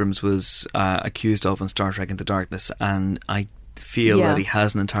J.J. Abrams was accused of in Star Trek Into Darkness, and I feel that he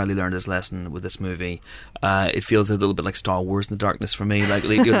hasn't entirely learned his lesson with this movie. It feels a little bit like Star Wars in the Darkness for me. Like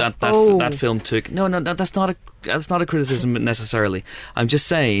that film took that's not a criticism necessarily. I'm just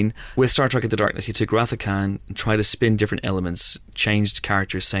saying with Star Trek Into Darkness, he took Wrath of Khan and tried to spin different elements, changed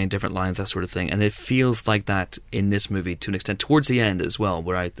characters, saying different lines, that sort of thing, and it feels like that in this movie to an extent towards the end as well.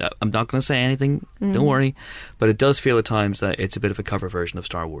 Where I'm not going to say anything, don't worry, but it does feel at times that it's a bit of a cover version of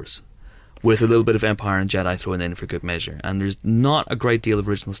Star Wars, with a little bit of Empire and Jedi thrown in for good measure. And there's not a great deal of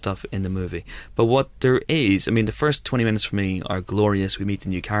original stuff in the movie. But what there is, I mean, the first 20 minutes for me are glorious. We meet the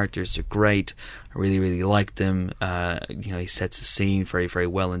new characters. They're great. I really, really like them. He sets the scene very, very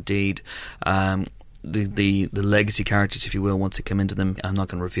well indeed. The legacy characters, if you will, once they come into them, I'm not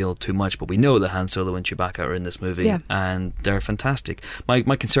going to reveal too much, but we know that Han Solo and Chewbacca are in this movie, and they're fantastic.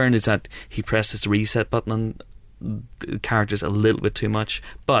 My concern is that he presses the reset button on the characters a little bit too much,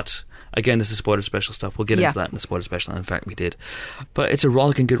 but again, this is spoiler special stuff. We'll get into that in the spoiler special, and in fact we did. But it's a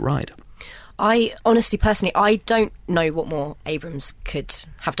rollicking good ride. I honestly, personally, I don't know what more Abrams could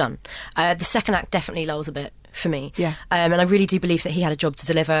have done. The second act definitely lulls a bit for me. And I really do believe that he had a job to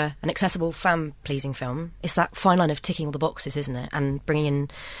deliver an accessible, fan-pleasing film. It's that fine line of ticking all the boxes, isn't it? And bringing in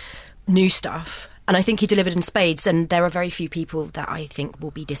new stuff. And I think he delivered in spades, and there are very few people that I think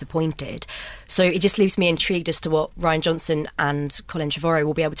will be disappointed. So it just leaves me intrigued as to what Rian Johnson and Colin Trevorrow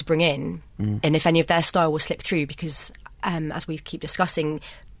will be able to bring in, and if any of their style will slip through, because as we keep discussing,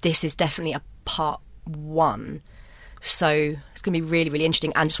 this is definitely a part one. So it's going to be really, really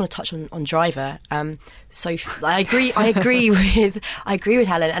interesting. And I just want to touch on Driver. So I agree with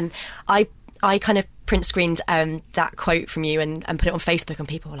Helen, and I kind of print screened that quote from you and put it on Facebook, and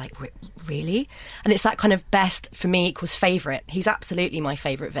people were like, really? And it's that kind of best for me equals favourite. He's absolutely my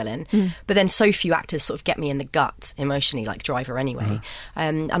favourite villain, but then so few actors sort of get me in the gut emotionally, like Driver anyway.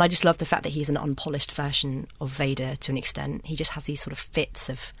 And I just love the fact that he's an unpolished version of Vader to an extent. He just has these sort of fits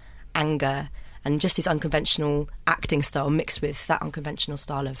of anger, and just his unconventional acting style mixed with that unconventional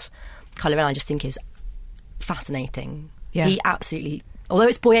style of Kylo Ren, I just think is fascinating. He absolutely... Although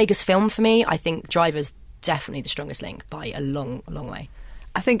it's Boyega's film for me, I think Driver's definitely the strongest link by a long, long way.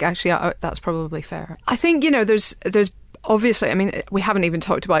 I think actually that's probably fair. I think, there's obviously, I mean, we haven't even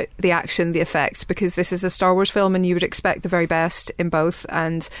talked about the action, the effects, because this is a Star Wars film and you would expect the very best in both.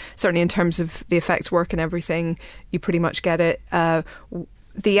 And certainly in terms of the effects work and everything, you pretty much get it.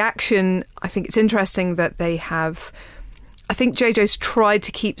 The action, I think it's interesting that they have... I think JJ's tried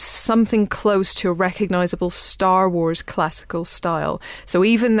to keep something close to a recognisable Star Wars classical style. So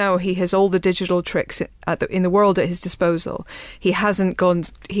even though he has all the digital tricks in the world at his disposal, he hasn't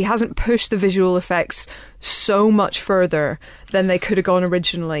pushed the visual effects so much further than they could have gone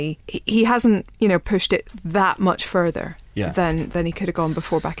originally. He hasn't, pushed it that much further. Than he could have gone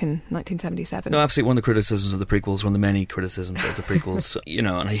before back in 1977. No, absolutely. One of the criticisms of the prequels, one of the many criticisms of the prequels,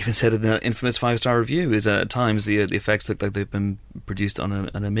 and I even said in the infamous 5-star review, is that at times the effects look like they've been produced on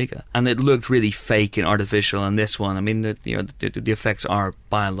an Amiga, and it looked really fake and artificial. And this one, I mean, the effects are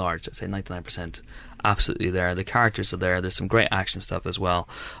by and large, I'd say 99%, absolutely there. The characters are there. There's some great action stuff as well.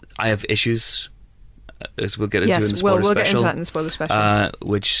 I have issues, as we'll get into in the spoiler special. We'll get into that in the spoiler special.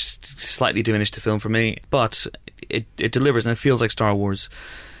 Which slightly diminished the film for me, but it delivers, and it feels like Star Wars.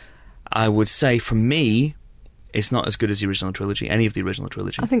 I would say, for me, it's not as good as the original trilogy, any of the original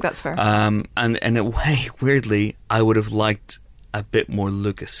trilogy. I think that's fair. And in a way, weirdly, I would have liked a bit more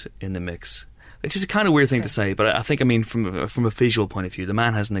Lucas in the mix. Which is a kind of weird thing to say, but I think, from a visual point of view, the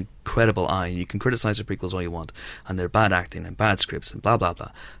man has an incredible eye. You can criticise the prequels all you want, and they're bad acting and bad scripts and blah, blah,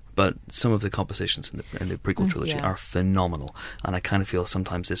 blah. But some of the compositions in the prequel trilogy are phenomenal, and I kind of feel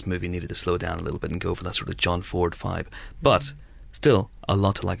sometimes this movie needed to slow down a little bit and go for that sort of John Ford vibe. But still, a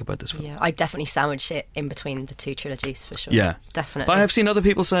lot to like about this film. Yeah, I definitely sandwich it in between the two trilogies for sure. Yeah, definitely. But I have seen other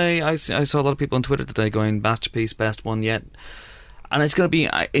people say, I saw a lot of people on Twitter today going, masterpiece, best one yet. And it's going to be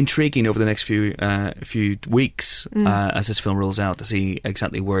intriguing over the next few weeks as this film rolls out to see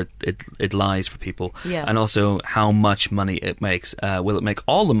exactly where it lies for people, and also how much money it makes. Will it make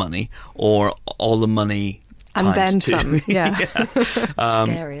all the money, or all the money and then times 2? Some? Yeah,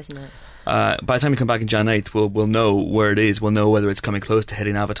 scary, isn't it? By the time we come back in Jan 8th, we'll know where it is. We'll know whether it's coming close to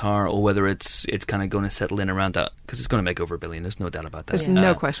hitting Avatar, or whether it's kind of going to settle in around that, because it's going to make over $1 billion. There's no doubt about that. There's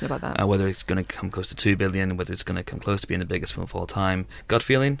no question about that. Whether it's going to come close to $2 billion, whether it's going to come close to being the biggest film of all time. Gut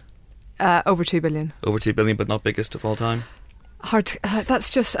feeling? Over $2 billion. Over $2 billion, but not biggest of all time. Hard to,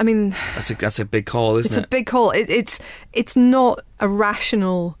 that's just, I mean, that's a big call, isn't it? It's a big call. It's not a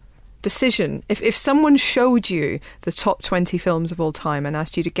rational decision. If someone showed you the top 20 films of all time and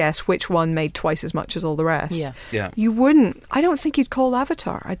asked you to guess which one made twice as much as all the rest, you wouldn't. I don't think you'd call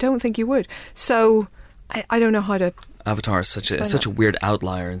Avatar. I don't think you would. So I don't know how to Avatar is such a weird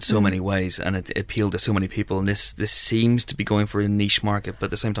outlier in so many ways, and it appealed to so many people. And this seems to be going for a niche market, but at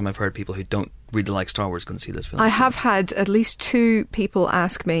the same time, I've heard people who don't really like Star Wars going to see this film. I have had at least 2 people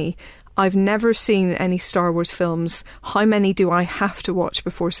ask me, I've never seen any Star Wars films. How many do I have to watch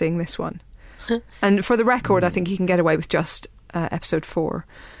before seeing this one? And for the record, I think you can get away with just episode 4.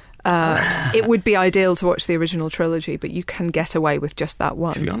 It would be ideal to watch the original trilogy, but you can get away with just that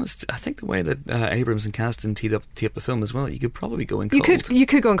one. To be honest, I think the way that Abrams and Kasdan teed up the film as well, you could probably go in cold. You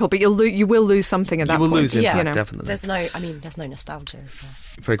could go in cold, but you will lose something at that point. You will lose impact, you know. definitely. There's no nostalgia, is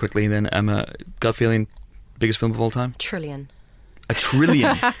there? Very quickly then, Emma, gut feeling, biggest film of all time? Trillion. A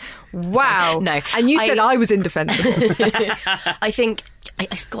trillion? Wow. No. And you said I was indefensible. I think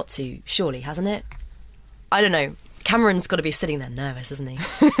it's got to, surely, hasn't it? I don't know. Cameron's got to be sitting there nervous, isn't he?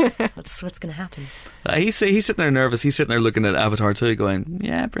 What's going to happen? He's sitting there nervous. He's sitting there looking at Avatar 2 going,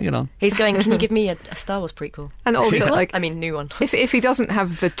 yeah, bring it on. He's going, can you give me a Star Wars prequel? And also, new one. If he doesn't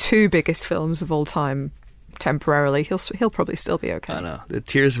have the 2 biggest films of all time temporarily, he'll probably still be okay. I know. The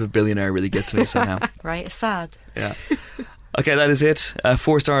tears of a billionaire really get to me somehow. Right? It's sad. Yeah. Okay, that is it.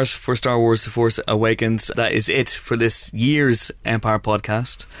 4 stars for Star Wars The Force Awakens. That is it for this year's Empire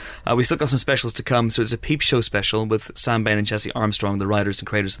podcast. We still got some specials to come. So it's a Peep Show special with Sam Bain and Jesse Armstrong, the writers and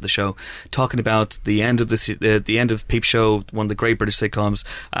creators of the show, talking about the end of the end of Peep Show, one of the great British sitcoms,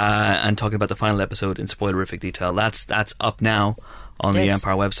 and talking about the final episode in spoilerific detail. That's up now on the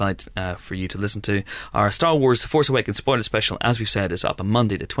Empire website for you to listen to. Our Star Wars The Force Awakens spoiler special, as we've said, is up on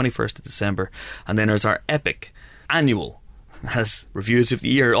Monday the 21st of December. And then there's our epic annual, as reviews of the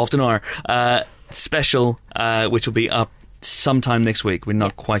year often are, special, which will be up sometime next week. We're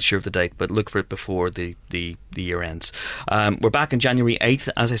not quite sure of the date, but look for it before the year ends. We're back on January 8th,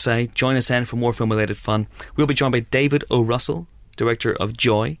 as I say. Join us then for more film-related fun. We'll be joined by David O. Russell, director of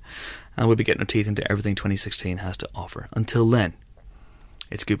Joy, and we'll be getting our teeth into everything 2016 has to offer. Until then,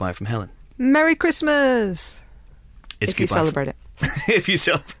 it's goodbye from Helen. Merry Christmas! It's if you celebrate it. If you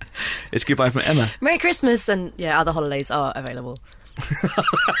celebrate. It's goodbye from Emma. Merry Christmas, and other holidays are available.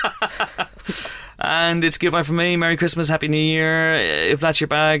 And it's goodbye from me. Merry Christmas, Happy New Year. If that's your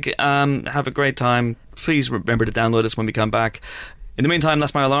bag, have a great time. Please remember to download us when we come back. In the meantime,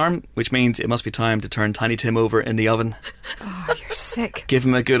 that's my alarm, which means it must be time to turn Tiny Tim over in the oven. Oh, you're sick. Give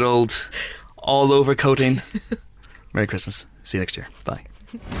him a good old all-over coating. Merry Christmas. See you next year.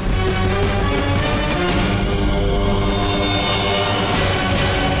 Bye.